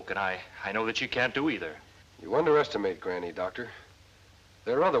or spoke, and I know that she can't do either. You underestimate Granny, Doctor.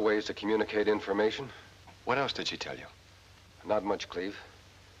 There are other ways to communicate information. What else did she tell you? Not much, Cleve.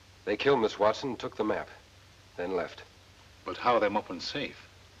 They killed Miss Watson, took the map, then left. But how them up and safe?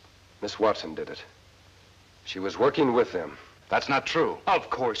 Miss Watson did it. She was working with them. That's not true. Of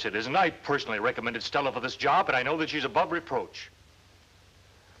course it isn't. I personally recommended Stella for this job, and I know that she's above reproach.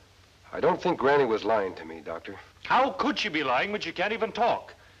 I don't think Granny was lying to me, Doctor. How could she be lying when she can't even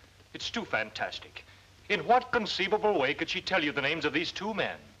talk? It's too fantastic. In what conceivable way could she tell you the names of these two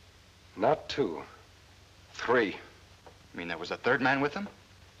men? Not two. Three. You mean there was a third man with them?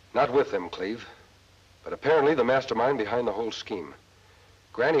 Not with them, Cleve. But apparently the mastermind behind the whole scheme.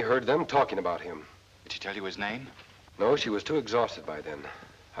 Granny heard them talking about him. Did she tell you his name? No, she was too exhausted by then.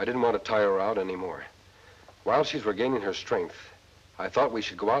 I didn't want to tire her out anymore. While she's regaining her strength, I thought we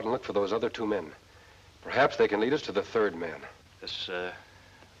should go out and look for those other two men. Perhaps they can lead us to the third man. This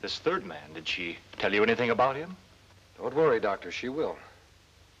third man, did she tell you anything about him? Don't worry, Doctor, she will.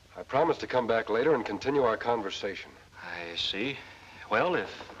 I promise to come back later and continue our conversation. I see. Well, if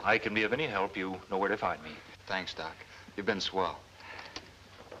I can be of any help, you know where to find me. Thanks, Doc. You've been swell.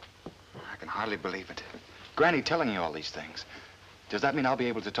 I can hardly believe it. Granny telling you all these things. Does that mean I'll be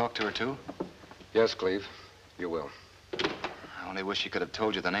able to talk to her, too? Yes, Cleve, you will. I only wish she could have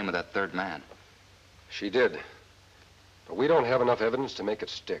told you the name of that third man. She did. But we don't have enough evidence to make it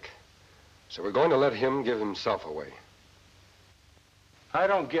stick. So we're going to let him give himself away. I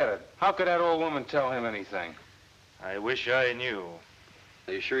don't get it. How could that old woman tell him anything? I wish I knew.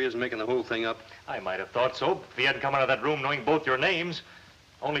 Are you sure he isn't making the whole thing up? I might have thought so if he hadn't come out of that room knowing both your names.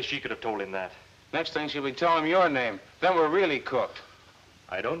 Only she could have told him that. Next thing she'll be telling him your name. Then we're really cooked.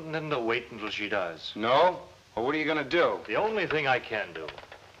 I don't intend to wait until she does. No? Well, what are you going to do? The only thing I can do.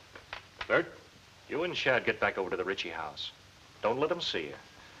 Bert, you and Shad get back over to the Ritchie house. Don't let them see you.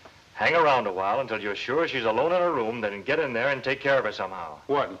 Hang around a while until you're sure she's alone in her room, then get in there and take care of her somehow.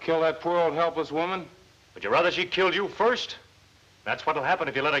 What, and kill that poor old helpless woman? Would you rather she killed you first? That's what'll happen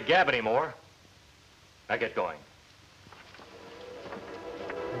if you let her gab anymore. Now get going.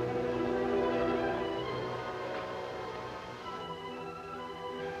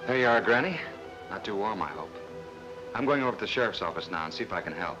 There you are, Granny. Not too warm, I hope. I'm going over to the sheriff's office now and see if I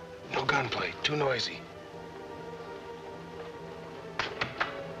can help. No gunplay. Too noisy.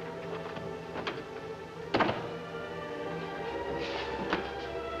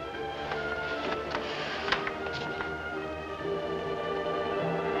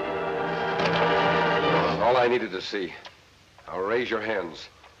 All I needed to see. Now raise your hands.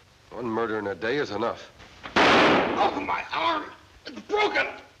 One murder in a day is enough. Oh, my arm! It's broken!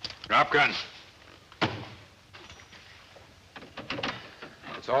 Drop gun.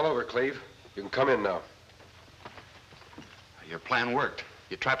 It's all over, Cleve. You can come in now. Your plan worked.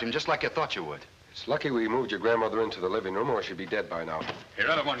 You trapped him just like you thought you would. It's lucky we moved your grandmother into the living room, or she'd be dead by now. Here,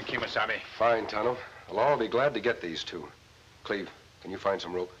 other one, Kemo Sabe. Fine, Tonto. I'll all be glad to get these two. Cleve, can you find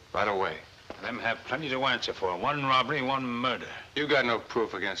some rope? Right away. Them have plenty to answer for. One robbery, one murder. You got no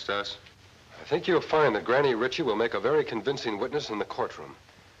proof against us. I think you'll find that Granny Ritchie will make a very convincing witness in the courtroom.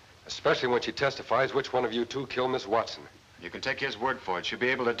 Especially when she testifies which one of you two killed Miss Watson. You can take his word for it. She'll be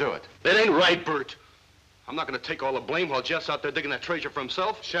able to do it. That ain't right, Bert. I'm not going to take all the blame while Jeff's out there digging that treasure for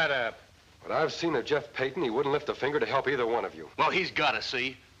himself. Shut up. But I've seen of Jeff Payton, he wouldn't lift a finger to help either one of you. Well, he's got to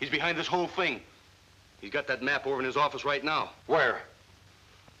see. He's behind this whole thing. He's got that map over in his office right now. Where?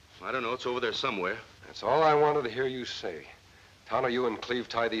 I don't know. It's over there somewhere. That's all I wanted to hear you say. Tonto, you and Cleve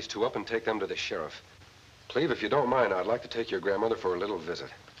tie these two up and take them to the sheriff. Cleve, if you don't mind, I'd like to take your grandmother for a little visit.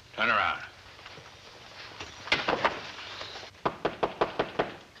 Turn around.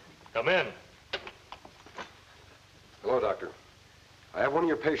 Come in. Hello, Doctor. I have one of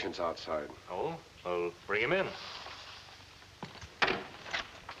your patients outside. Oh, well, bring him in.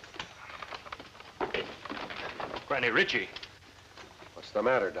 Granny Ritchie. What's the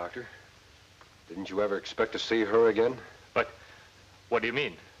matter, Doctor? Didn't you ever expect to see her again? What do you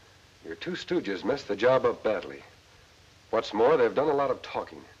mean? Your two stooges messed the job up badly. What's more, they've done a lot of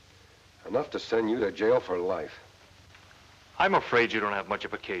talking. Enough to send you to jail for life. I'm afraid you don't have much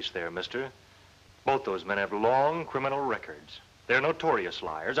of a case there, mister. Both those men have long criminal records. They're notorious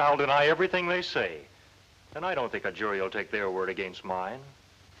liars. I'll deny everything they say. And I don't think a jury will take their word against mine.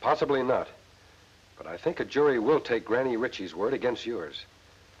 Possibly not. But I think a jury will take Granny Ritchie's word against yours.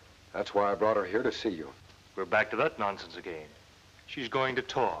 That's why I brought her here to see you. We're back to that nonsense again. She's going to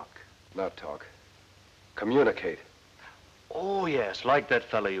talk. Not talk. Communicate. Oh, yes, like that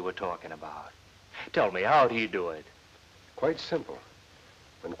fellow you were talking about. Tell me, how'd he do it? Quite simple.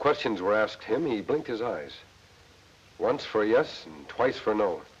 When questions were asked him, he blinked his eyes. Once for yes and twice for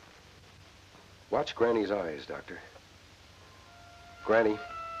no. Watch Granny's eyes, Doctor. Granny,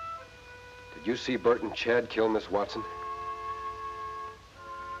 did you see Bert and Chad kill Miss Watson?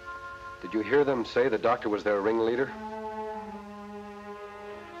 Did you hear them say the doctor was their ringleader?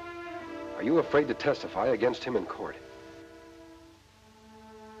 Are you afraid to testify against him in court?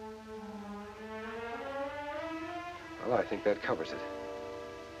 Well, I think that covers it.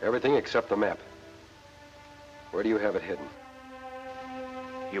 Everything except the map. Where do you have it hidden?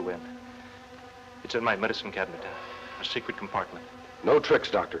 You win. It's in my medicine cabinet, a secret compartment. No tricks,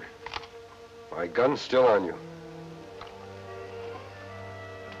 Doctor. My gun's still on you.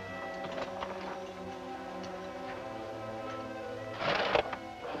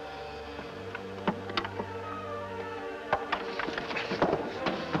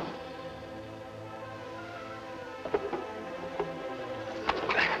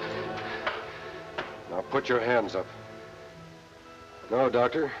 Put your hands up. No,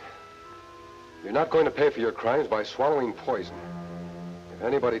 Doctor. You're not going to pay for your crimes by swallowing poison. If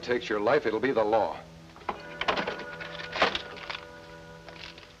anybody takes your life, it'll be the law.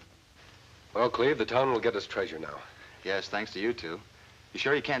 Well, Cleve, the town will get its treasure now. Yes, thanks to you two. You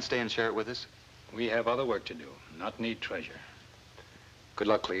sure you can't stay and share it with us? We have other work to do, not need treasure. Good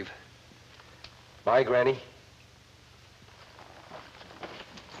luck, Cleve. Bye, Granny.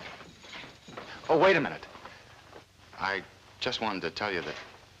 Oh, wait a minute. I just wanted to tell you that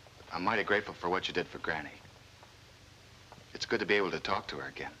I'm mighty grateful for what you did for Granny. It's good to be able to talk to her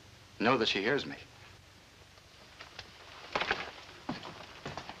again. Know that she hears me.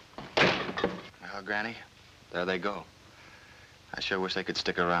 Well, Granny, there they go. I sure wish they could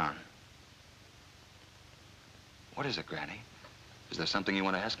stick around. What is it, Granny? Is there something you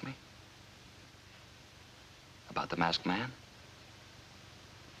want to ask me? About the masked man?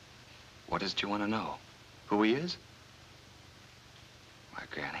 What is it you want to know? Who he is? Why,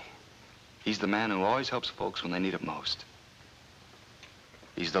 Granny, he's the man who always helps folks when they need it most.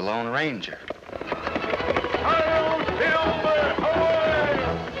 He's the Lone Ranger.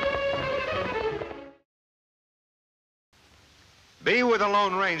 Be with the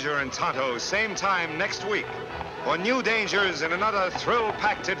Lone Ranger and Tonto same time next week for new dangers in another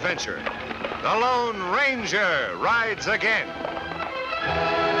thrill-packed adventure. The Lone Ranger rides again.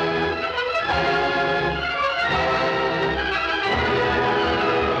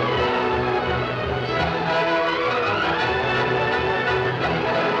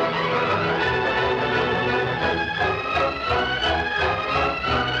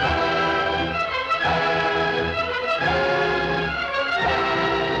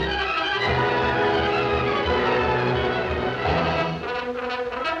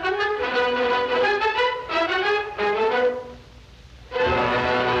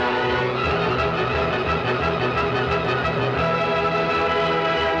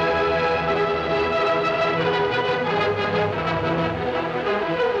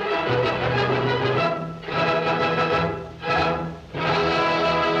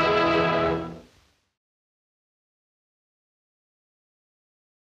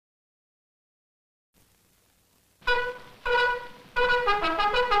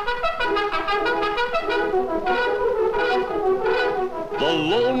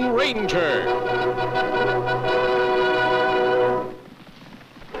 Lone Ranger.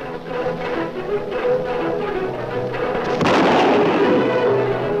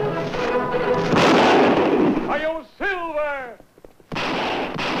 Hi-yo, Silver!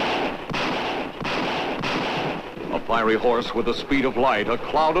 A fiery horse with the speed of light, a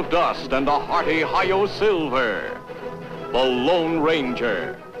cloud of dust, and a hearty hi-yo Silver. The Lone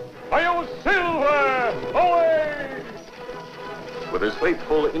Ranger. Hi-yo, Silver! Away! With his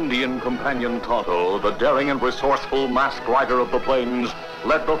faithful Indian companion Tonto, the daring and resourceful masked rider of the plains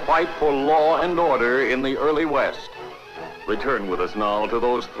led the fight for law and order in the early West. Return with us now to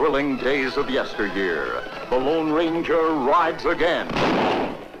those thrilling days of yesteryear. The Lone Ranger rides again.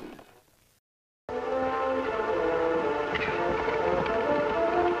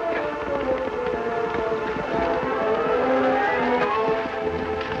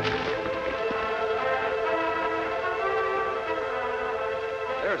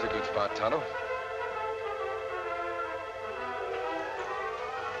 There's a good spot, Tonto.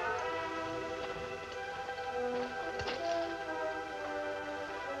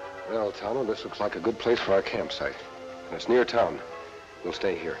 Well, Tonto, this looks like a good place for our campsite. And it's near town. We'll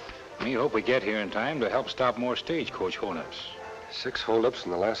stay here. Me hope we get here in time to help stop more stagecoach holdups. 6 holdups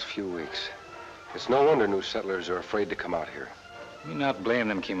in the last few weeks. It's no wonder new settlers are afraid to come out here. Me not blame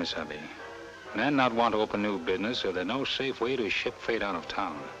them, Kemo Sabe. Men not want to open new business, so there's no safe way to ship freight out of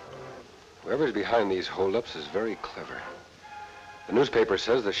town. Whoever's behind these holdups is very clever. The newspaper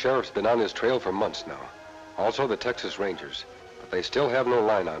says the sheriff's been on his trail for months now. Also the Texas Rangers. But they still have no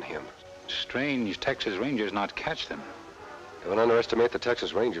line on him. Strange Texas Rangers not catch them. Don't underestimate the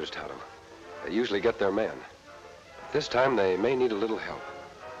Texas Rangers, Tonto. They usually get their man. But this time they may need a little help.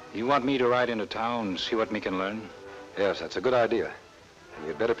 You want me to ride into town and see what me can learn? Yes, that's a good idea. And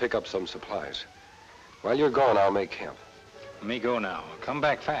you'd better pick up some supplies. While you're gone, I'll make camp. Me go now. Come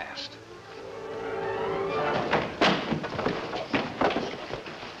back fast.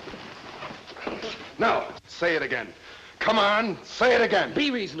 Now, say it again. Come on, say it again.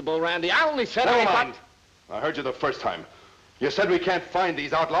 Be reasonable, Randy. I only said Never mind. I heard you the first time. You said we can't find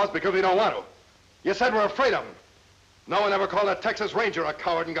these outlaws because we don't want to. You said we're afraid of them. No one ever called a Texas Ranger a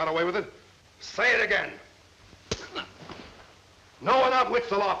coward and got away with it. Say it again. No one outwits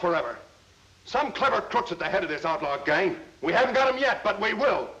the law forever. Some clever crook's at the head of this outlaw gang. We haven't got him yet, but we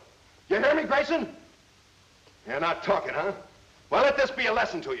will. You hear me, Grayson? You're not talking, huh? Well, let this be a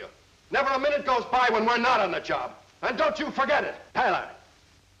lesson to you. Never a minute goes by when we're not on the job. And don't you forget it. Tyler.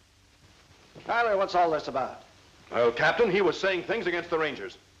 Tyler, what's all this about? Well, Captain, he was saying things against the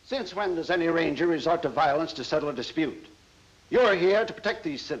Rangers. Since when does any ranger resort to violence to settle a dispute? You're here to protect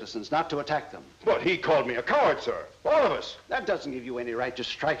these citizens, not to attack them. But he called me a coward, sir. All of us. That doesn't give you any right to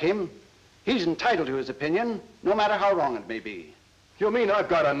strike him. He's entitled to his opinion, no matter how wrong it may be. You mean I've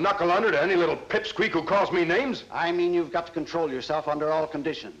got a knuckle under to any little pipsqueak who calls me names? I mean you've got to control yourself under all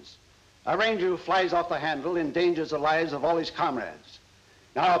conditions. A ranger who flies off the handle endangers the lives of all his comrades.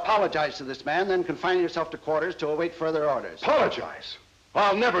 Now apologize to this man, then confine yourself to quarters to await further orders. Apologize?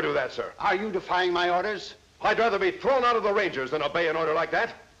 I'll never do that, sir. Are you defying my orders? I'd rather be thrown out of the Rangers than obey an order like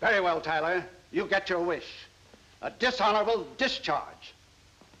that. Very well, Tyler. You get your wish. A dishonorable discharge.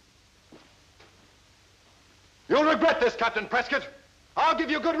 You'll regret this, Captain Prescott. I'll give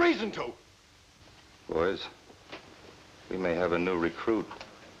you good reason to. Boys, we may have a new recruit,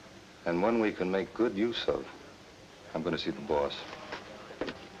 and one we can make good use of. I'm going to see the boss.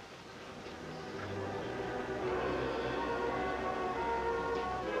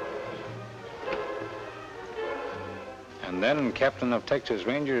 And then Captain of Texas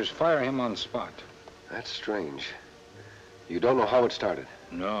Rangers fire him on spot. That's strange. You don't know how it started?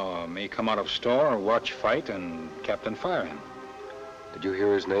 No, me come out of store, watch fight, and Captain fire him. Did you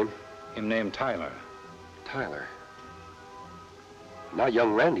hear his name? Him named Tyler. Tyler? Not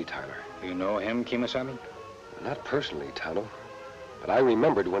young Randy Tyler. You know him, Kemo Sabe? Not personally, Tonto. But I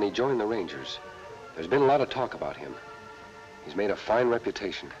remembered when he joined the Rangers. There's been a lot of talk about him. He's made a fine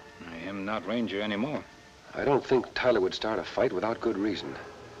reputation. Him not Ranger anymore. I don't think Tyler would start a fight without good reason.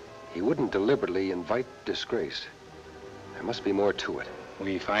 He wouldn't deliberately invite disgrace. There must be more to it.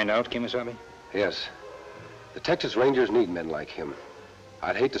 We find out, Kemo Sabe? Yes. The Texas Rangers need men like him.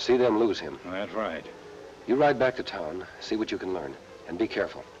 I'd hate to see them lose him. That's right. You ride back to town, see what you can learn, and be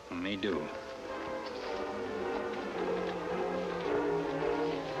careful. Me do.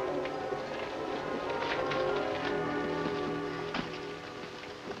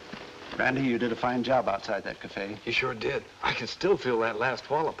 Randy, you did a fine job outside that cafe. You sure did. I can still feel that last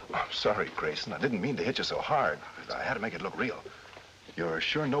wallop. Oh, sorry, Grayson. I didn't mean to hit you so hard. I had to make it look real. You're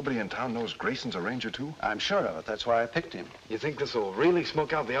sure nobody in town knows Grayson's a ranger, too? I'm sure of it. That's why I picked him. You think this will really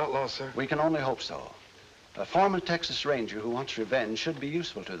smoke out the outlaws, sir? We can only hope so. A former Texas Ranger who wants revenge should be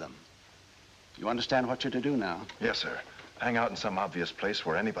useful to them. You understand what you're to do now? Yes, sir. Hang out in some obvious place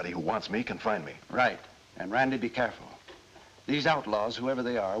where anybody who wants me can find me. Right. And Randy, be careful. These outlaws, whoever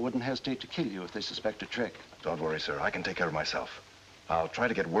they are, wouldn't hesitate to kill you if they suspect a trick. Don't worry, sir. I can take care of myself. I'll try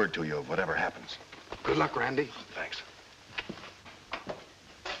to get word to you of whatever happens. Good luck, Randy. Thanks.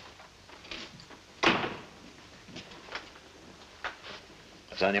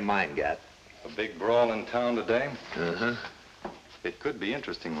 What's on your mind, Gat? A big brawl in town today? Uh-huh. It could be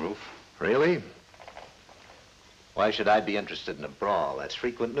interesting, Roof. Really? Why should I be interested in a brawl? That's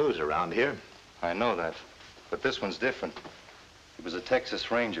frequent news around here. I know that, but this one's different. He was a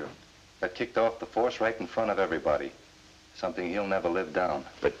Texas Ranger that kicked off the force right in front of everybody. Something he'll never live down.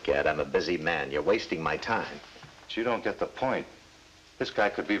 But, Gat, I'm a busy man. You're wasting my time. But you don't get the point. This guy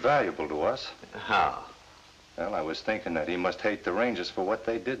could be valuable to us. How? Well, I was thinking that he must hate the Rangers for what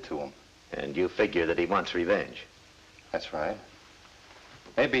they did to him. And you figure that he wants revenge? That's right.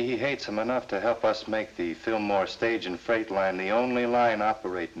 Maybe he hates them enough to help us make the Fillmore stage and freight line the only line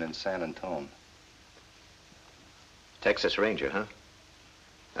operating in San Antonio. Texas Ranger, huh?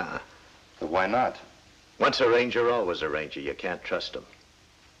 Uh-huh. But why not? Once a ranger, always a ranger. You can't trust him.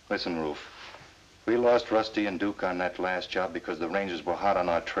 Listen, Roof. We lost Rusty and Duke on that last job because the Rangers were hot on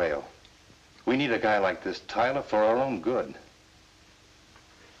our trail. We need a guy like this Tyler for our own good.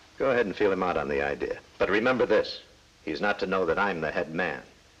 Go ahead and feel him out on the idea. But remember this. He's not to know that I'm the head man.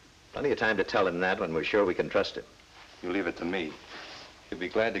 Plenty of time to tell him that when we're sure we can trust him. You leave it to me. He'll be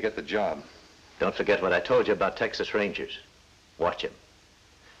glad to get the job. Don't forget what I told you about Texas Rangers. Watch him.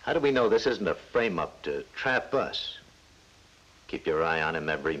 How do we know this isn't a frame-up to trap us? Keep your eye on him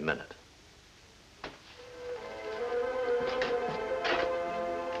every minute.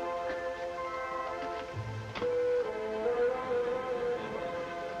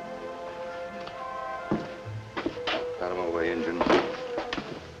 Out of my way, Injun.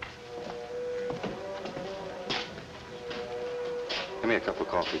 Give me a cup of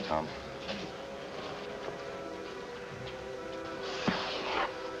coffee, Tom.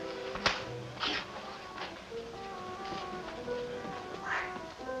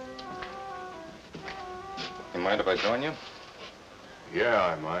 You mind if I join you? Yeah,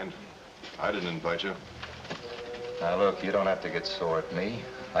 I mind. I didn't invite you. Now, look, you don't have to get sore at me.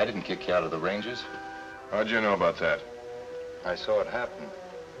 I didn't kick you out of the Rangers. How'd you know about that? I saw it happen.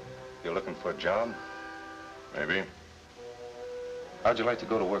 You're looking for a job? Maybe. How'd you like to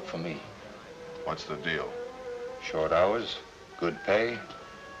go to work for me? What's the deal? Short hours, good pay,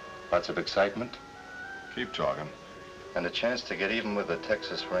 lots of excitement. Keep talking. And a chance to get even with the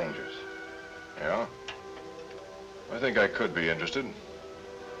Texas Rangers. Yeah? I think I could be interested.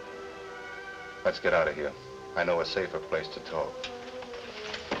 Let's get out of here. I know a safer place to talk.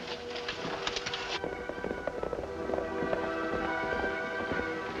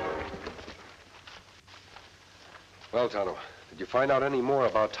 Well, Tonto, did you find out any more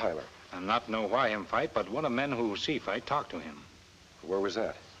about Tyler? I not know why him fight, but one of men who see fight talked to him. Where was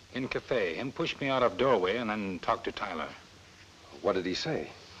that? In cafe. Him pushed me out of doorway and then talked to Tyler. What did he say?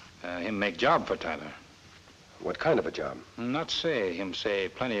 Him make job for Tyler. What kind of a job? Not say. Him say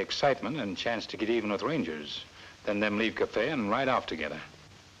plenty excitement and chance to get even with Rangers. Then them leave cafe and ride off together.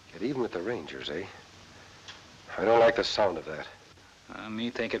 Get even with the Rangers, eh? I don't like the sound of that.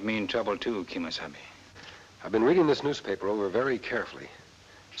 Me think it mean trouble too, Kemo Sabe. I've been reading this newspaper over very carefully.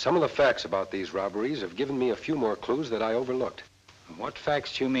 Some of the facts about these robberies have given me a few more clues that I overlooked. What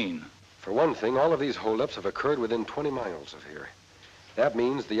facts do you mean? For one thing, all of these holdups have occurred within 20 miles of here. That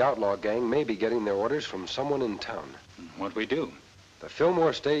means the outlaw gang may be getting their orders from someone in town. What we do? The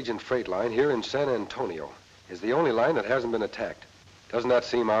Fillmore stage and freight line here in San Antonio is the only line that hasn't been attacked. Doesn't that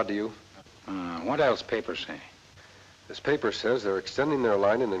seem odd to you? What else papers say? This paper says they're extending their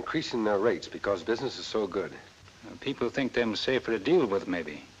line and increasing their rates because business is so good. People think them safer to deal with,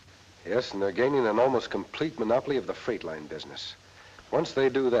 maybe. Yes, and they're gaining an almost complete monopoly of the freight line business. Once they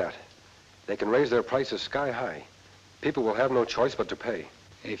do that, they can raise their prices sky high. People will have no choice but to pay.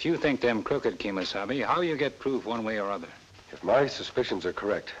 If you think them crooked, Kemo Sabe, how you get proof one way or other? If my suspicions are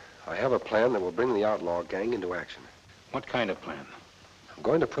correct, I have a plan that will bring the outlaw gang into action. What kind of plan? I'm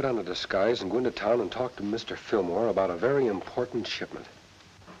going to put on a disguise and go into town and talk to Mr. Fillmore about a very important shipment.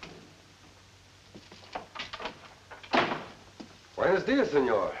 Buenos dias,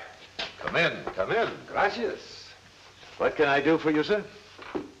 senor. Come in, come in. Gracias. What can I do for you, sir?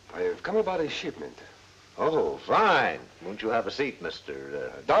 I have come about a shipment. Oh, fine. Won't you have a seat,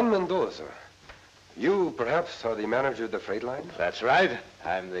 Mr. Don Mendoza. You, perhaps, are the manager of the freight line? That's right.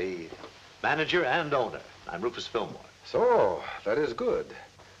 I'm the manager and owner. I'm Rufus Fillmore. So, that is good.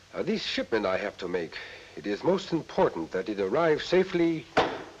 This shipment I have to make, it is most important that it arrive safely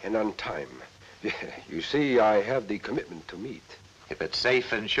and on time. You see, I have the commitment to meet. If it's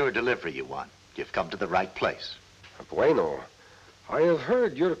safe and sure delivery you want, you've come to the right place. Bueno. I have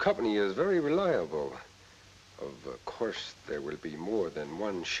heard your company is very reliable. Of course, there will be more than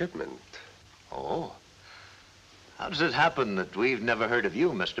one shipment. Oh? How does it happen that we've never heard of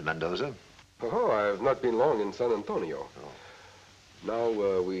you, Mr. Mendoza? Oh, I have not been long in San Antonio.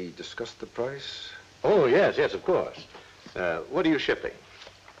 Now, we discussed the price? Oh, yes, of course. What are you shipping?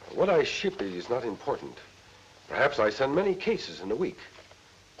 What I ship is not important. Perhaps I send many cases in a week,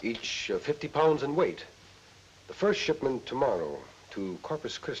 each 50 pounds in weight. The first shipment tomorrow to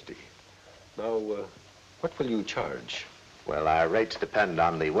Corpus Christi. Now, what will you charge? Well, our rates depend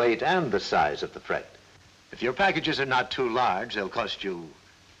on the weight and the size of the freight. If your packages are not too large, they'll cost you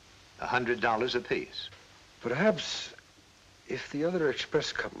 $100 apiece. Perhaps if the other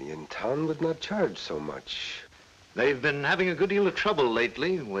express company in town would not charge so much. They've been having a good deal of trouble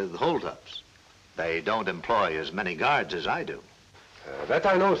lately with holdups. They don't employ as many guards as I do. That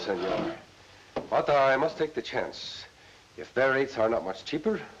I know, senor. But I must take the chance. If their rates are not much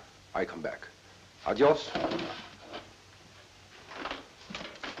cheaper, I come back. Adios.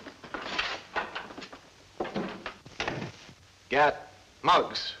 Gat,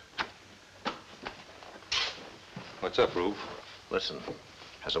 Muggs. What's up, Rube? Listen,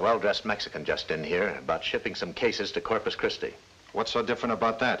 there's a well-dressed Mexican just in here about shipping some cases to Corpus Christi. What's so different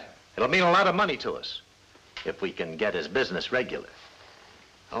about that? It'll mean a lot of money to us if we can get his business regular.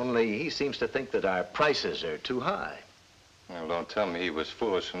 Only he seems to think that our prices are too high. Well, don't tell me he was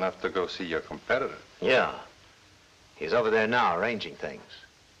foolish enough to go see your competitor. Yeah. He's over there now arranging things.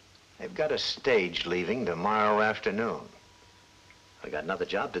 They've got a stage leaving tomorrow afternoon. We got another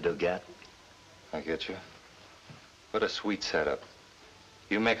job to do, Gat. I get you. What a sweet setup.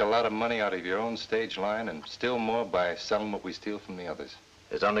 You make a lot of money out of your own stage line and still more by selling what we steal from the others.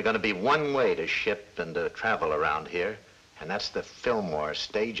 There's only going to be one way to ship and to travel around here, and that's the Fillmore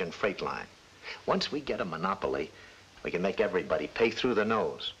stage and freight line. Once we get a monopoly, we can make everybody pay through the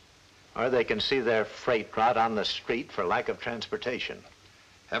nose. Or they can see their freight rot on the street for lack of transportation.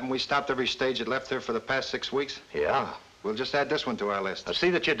 Haven't we stopped every stage that left there for the past 6 weeks? Yeah. We'll just add this one to our list. I'll see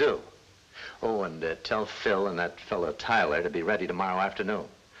that you do. Oh, and tell Phil and that fellow Tyler to be ready tomorrow afternoon.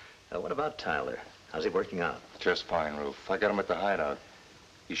 What about Tyler? How's he working out? Just fine, Roof. I got him at the hideout.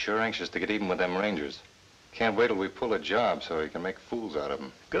 He's sure anxious to get even with them Rangers. Can't wait till we pull a job so he can make fools out of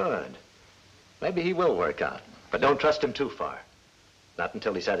them. Good. Maybe he will work out. But don't trust him too far. Not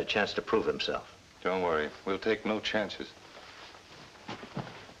until he's had a chance to prove himself. Don't worry. We'll take no chances.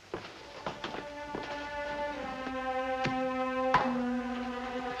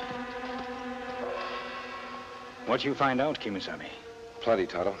 What'd you find out, Kemo Sabe? Plenty,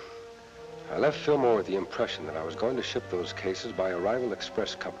 Tonto. I left Fillmore with the impression that I was going to ship those cases by a rival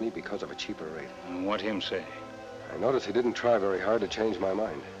express company because of a cheaper rate. And what him say? I noticed he didn't try very hard to change my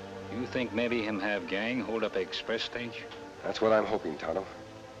mind. You think maybe him have gang hold up a express stage? That's what I'm hoping, Tonto.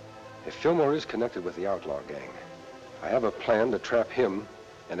 If Fillmore is connected with the outlaw gang, I have a plan to trap him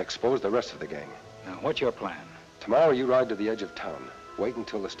and expose the rest of the gang. Now, what's your plan? Tomorrow you ride to the edge of town. Wait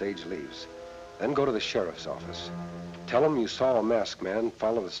until the stage leaves. Then go to the sheriff's office. Tell him you saw a masked man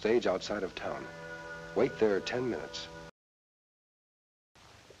follow the stage outside of town. Wait there 10 minutes.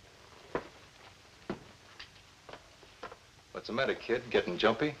 What's the matter, kid? Getting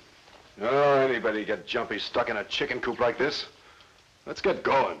jumpy? Oh, anybody get jumpy stuck in a chicken coop like this? Let's get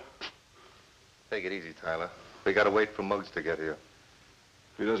going. Take it easy, Tyler. We gotta wait for Muggs to get here.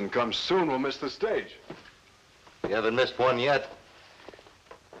 If he doesn't come soon, we'll miss the stage. We haven't missed one yet.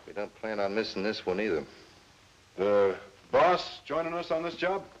 We don't plan on missing this one either. The boss joining us on this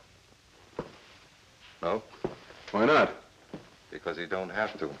job? No. Why not? Because he don't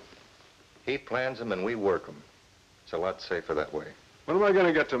have to. He plans them and we work them. It's a lot safer that way. When am I going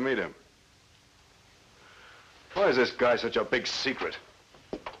to get to meet him? Why is this guy such a big secret?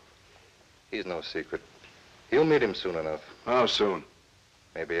 He's no secret. You'll meet him soon enough. How soon?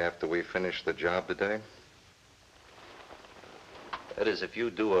 Maybe after we finish the job today. That is, if you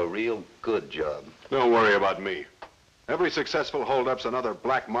do a real good job. Don't worry about me. Every successful holdup's another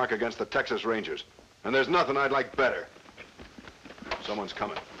black mark against the Texas Rangers. And there's nothing I'd like better. Someone's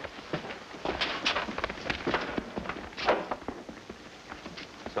coming.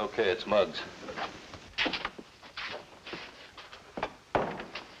 It's okay, it's Muggs.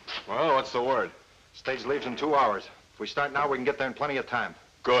 Well, what's the word? Stage leaves in 2 hours. If we start now, we can get there in plenty of time.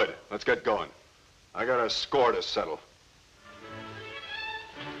 Good. Let's get going. I got a score to settle.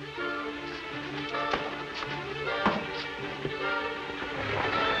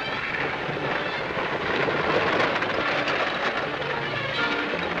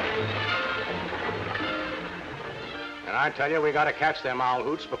 And I tell you, we gotta catch them owl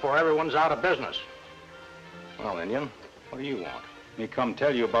hoots before everyone's out of business. Well, Indian, what do you want? Me come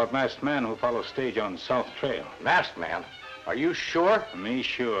tell you about masked man who follows stage on South Trail. Masked man? Are you sure? Me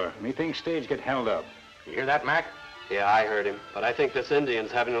sure. Me think stage get held up. You hear that, Mac? Yeah, I heard him. But I think this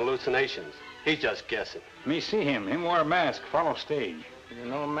Indian's having hallucinations. He's just guessing. Me see him. Him wear a mask, follow stage. You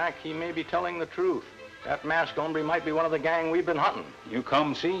know, Mac, he may be telling the truth. That masked hombre might be one of the gang we've been hunting. You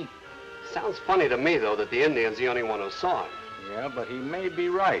come see? Sounds funny to me, though, that the Indian's the only one who saw him. Yeah, but he may be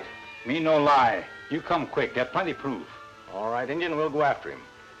right. Me no lie. You come quick. Get plenty proof. All right, Indian, we'll go after him.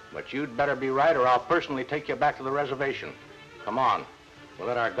 But you'd better be right or I'll personally take you back to the reservation. Come on. We'll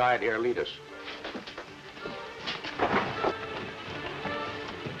let our guide here lead us.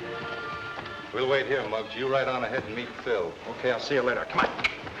 We'll wait here, Muggs. You ride on ahead and meet Phil. Okay, I'll see you later. Come on.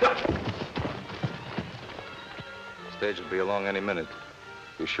 Stage will be along any minute.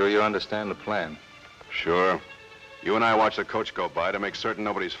 You sure you understand the plan? Sure. You and I watch the coach go by to make certain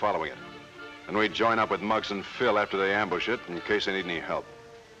nobody's following it. And we join up with Muggs and Phil after they ambush it in case they need any help.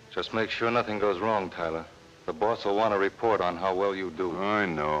 Just make sure nothing goes wrong, Tyler. The boss will want a report on how well you do. I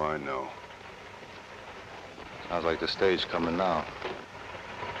know. Sounds like the stage coming now.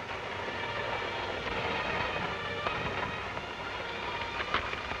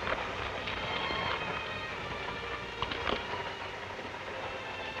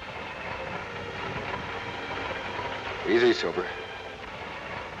 Easy, Silver.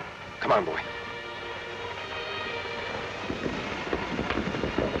 Come on, boy.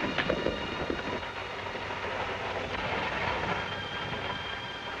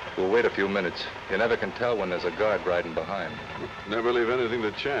 We'll wait a few minutes. You never can tell when there's a guard riding behind. Never leave anything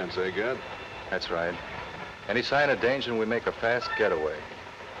to chance, eh, Gad? That's right. Any sign of danger and we make a fast getaway.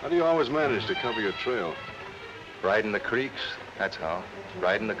 How do you always manage to cover your trail? Riding the creeks, that's how.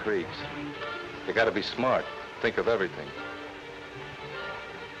 Riding the creeks. You gotta be smart. Think of everything.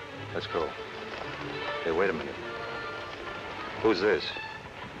 Let's go. Hey, wait a minute. Who's this?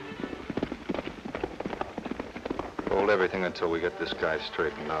 Hold everything until we get this guy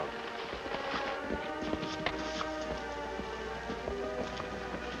straightened out.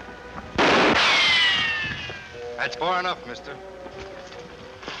 That's far enough, mister.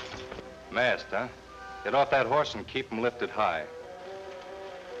 Masked, huh? Get off that horse and keep him lifted high.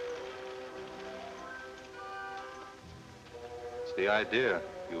 What's the idea?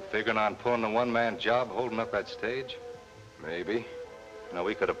 You figuring on pulling a one-man job holding up that stage? Maybe. Now,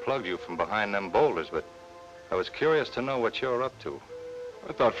 we could have plugged you from behind them boulders, but I was curious to know what you're up to.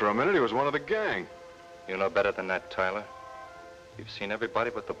 I thought for a minute he was one of the gang. You know better than that, Tyler. You've seen everybody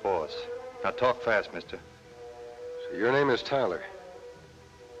but the boss. Now, talk fast, mister. So your name is Tyler.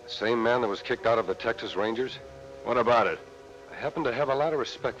 The same man that was kicked out of the Texas Rangers? What about it? I happen to have a lot of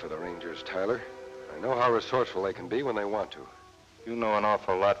respect for the Rangers, Tyler. I know how resourceful they can be when they want to. You know an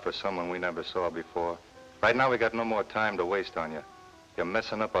awful lot for someone we never saw before. Right now, we got no more time to waste on you. You're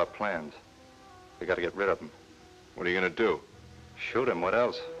messing up our plans. We got to get rid of him. What are you going to do? Shoot him. What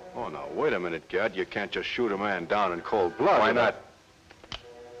else? Oh, now, wait a minute, Gad. You can't just shoot a man down in cold blood. Why not?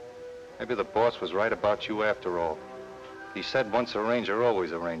 Maybe the boss was right about you after all. He said once a ranger,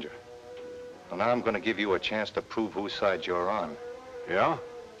 always a ranger. Well, now I'm going to give you a chance to prove whose side you're on. Yeah?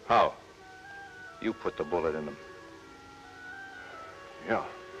 How? You put the bullet in him. Yeah,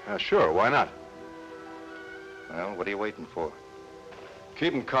 sure. Why not? Well, what are you waiting for?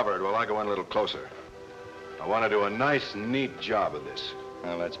 Keep him covered while I go in a little closer. I want to do a nice, neat job of this.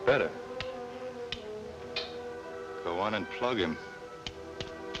 Well, that's better. Go on and plug him.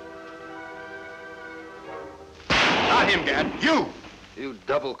 Not him, Gad. You! You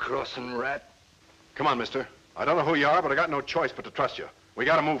double-crossing rat. Come on, mister. I don't know who you are, but I got no choice but to trust you. We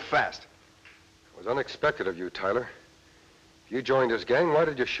got to move fast. It was unexpected of you, Tyler. If you joined his gang, why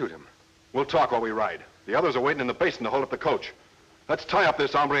did you shoot him? We'll talk while we ride. The others are waiting in the basin to hold up the coach. Let's tie up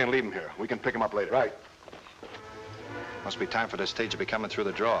this hombre and leave him here. We can pick him up later. Right. Must be time for this stage to be coming through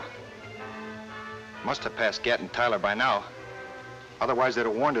the draw. Must have passed Gat and Tyler by now. Otherwise, they'd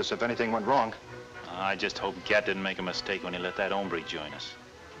have warned us if anything went wrong. I just hope Gat didn't make a mistake when he let that hombre join us.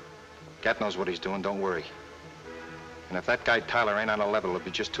 Gat knows what he's doing, don't worry. And if that guy Tyler ain't on a level, it'll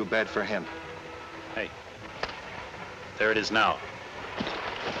be just too bad for him. Hey, there it is now.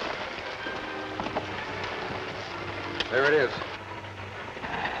 There it is.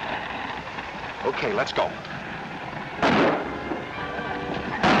 Okay, let's go.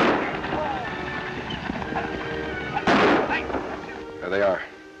 they are.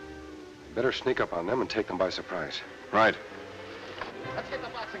 Better sneak up on them and take them by surprise. Right. Let's get the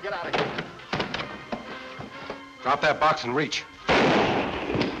box and get out of here. Drop that box and reach.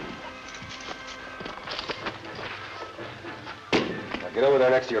 Now get over there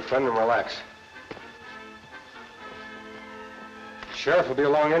next to your friend and relax. Sheriff will be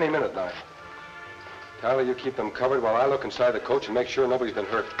along any minute now. Tyler, you keep them covered while I look inside the coach and make sure nobody's been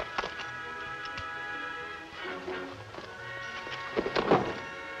hurt.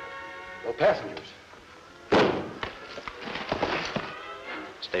 No passengers.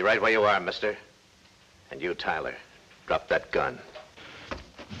 Stay right where you are, mister. And you, Tyler, drop that gun.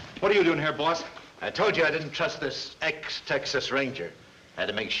 What are you doing here, boss? I told you I didn't trust this ex-Texas Ranger. Had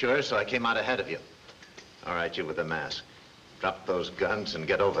to make sure, so I came out ahead of you. All right, you with the mask. Drop those guns and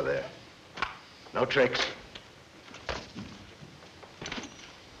get over there. No tricks.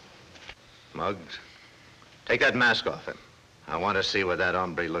 Muggs, take that mask off him. I want to see what that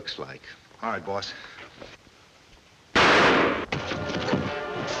hombre looks like. All right, boss.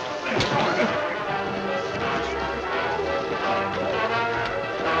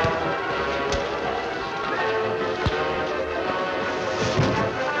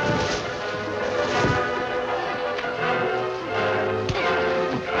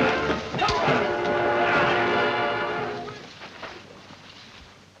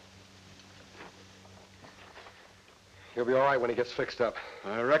 He'll be all right when he gets fixed up.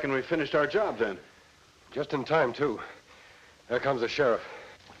 I reckon we finished our job then. Just in time, too. There comes the sheriff.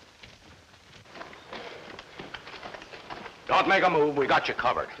 Don't make a move. We got you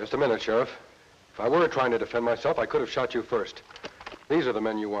covered. Just a minute, Sheriff. If I were trying to defend myself, I could have shot you first. These are the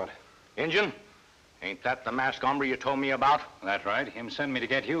men you want. Injun, ain't that the masked hombre you told me about? That's right. Him sent me to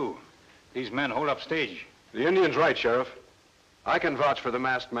get you. These men hold up stage. The Indian's right, Sheriff. I can vouch for the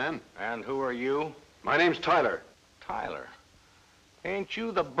masked man. And who are you? My name's Tyler. Tyler. Ain't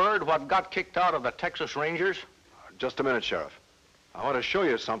you the bird what got kicked out of the Texas Rangers? Just a minute, Sheriff. I want to show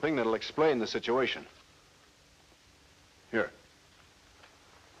you something that'll explain the situation. Here.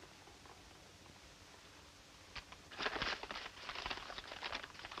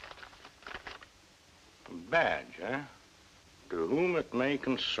 Badge, eh? To whom it may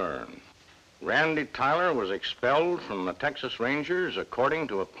concern. Randy Tyler was expelled from the Texas Rangers according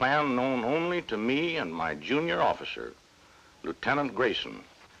to a plan known only to me and my junior officer, Lieutenant Grayson.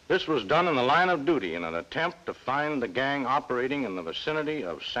 This was done in the line of duty in an attempt to find the gang operating in the vicinity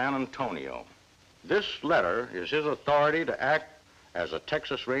of San Antonio. This letter is his authority to act as a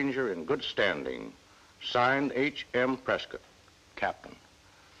Texas Ranger in good standing. Signed, H.M. Prescott, Captain.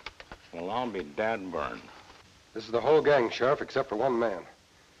 Well, I'll be dad burned. This is the whole gang, Sheriff, except for one man.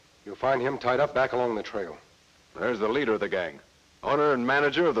 You'll find him tied up back along the trail. There's the leader of the gang. Owner and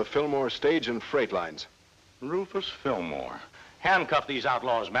manager of the Fillmore Stage and Freight Lines. Rufus Fillmore. Handcuff these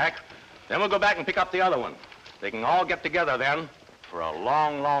outlaws back. Then we'll go back and pick up the other one. They can all get together then for a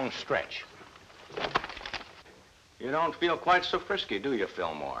long, long stretch. You don't feel quite so frisky, do you,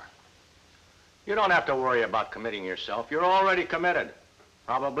 Fillmore? You don't have to worry about committing yourself. You're already committed.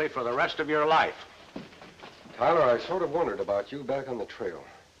 Probably for the rest of your life. Tyler, I sort of wondered about you back on the trail.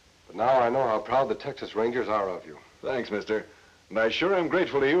 But now I know how proud the Texas Rangers are of you. Thanks, mister. And I sure am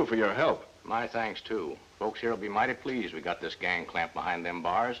grateful to you for your help. My thanks, too. Folks here will be mighty pleased we got this gang clamped behind them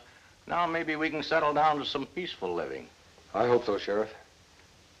bars. Now maybe we can settle down to some peaceful living. I hope so, Sheriff.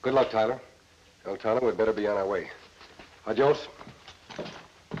 Good luck, Tyler. El Tano, we'd better be on our way. Adios.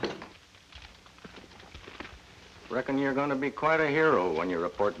 Reckon you're going to be quite a hero when you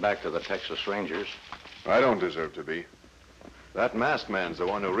report back to the Texas Rangers. I don't deserve to be. That masked man's the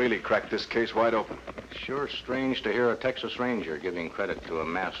one who really cracked this case wide open. Sure strange to hear a Texas Ranger giving credit to a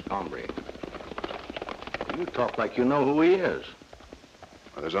masked hombre. You talk like you know who he is.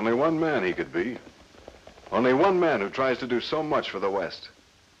 Well, there's only one man he could be. Only one man who tries to do so much for the West.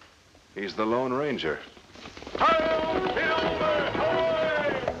 He's the Lone Ranger.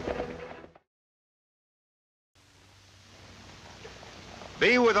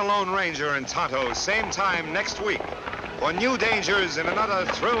 Be with the Lone Ranger and Tonto same time next week for new dangers in another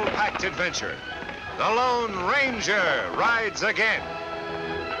thrill-packed adventure. The Lone Ranger rides again.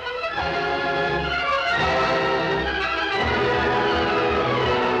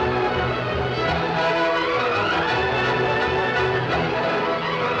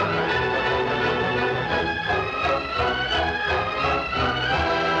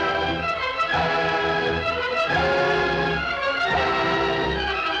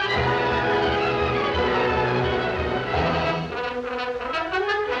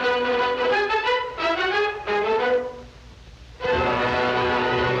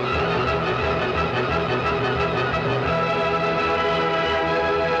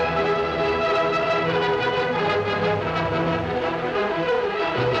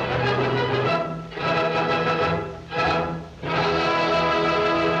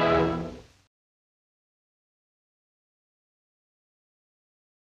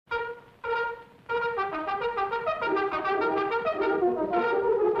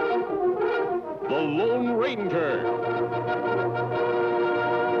 The Lone Ranger.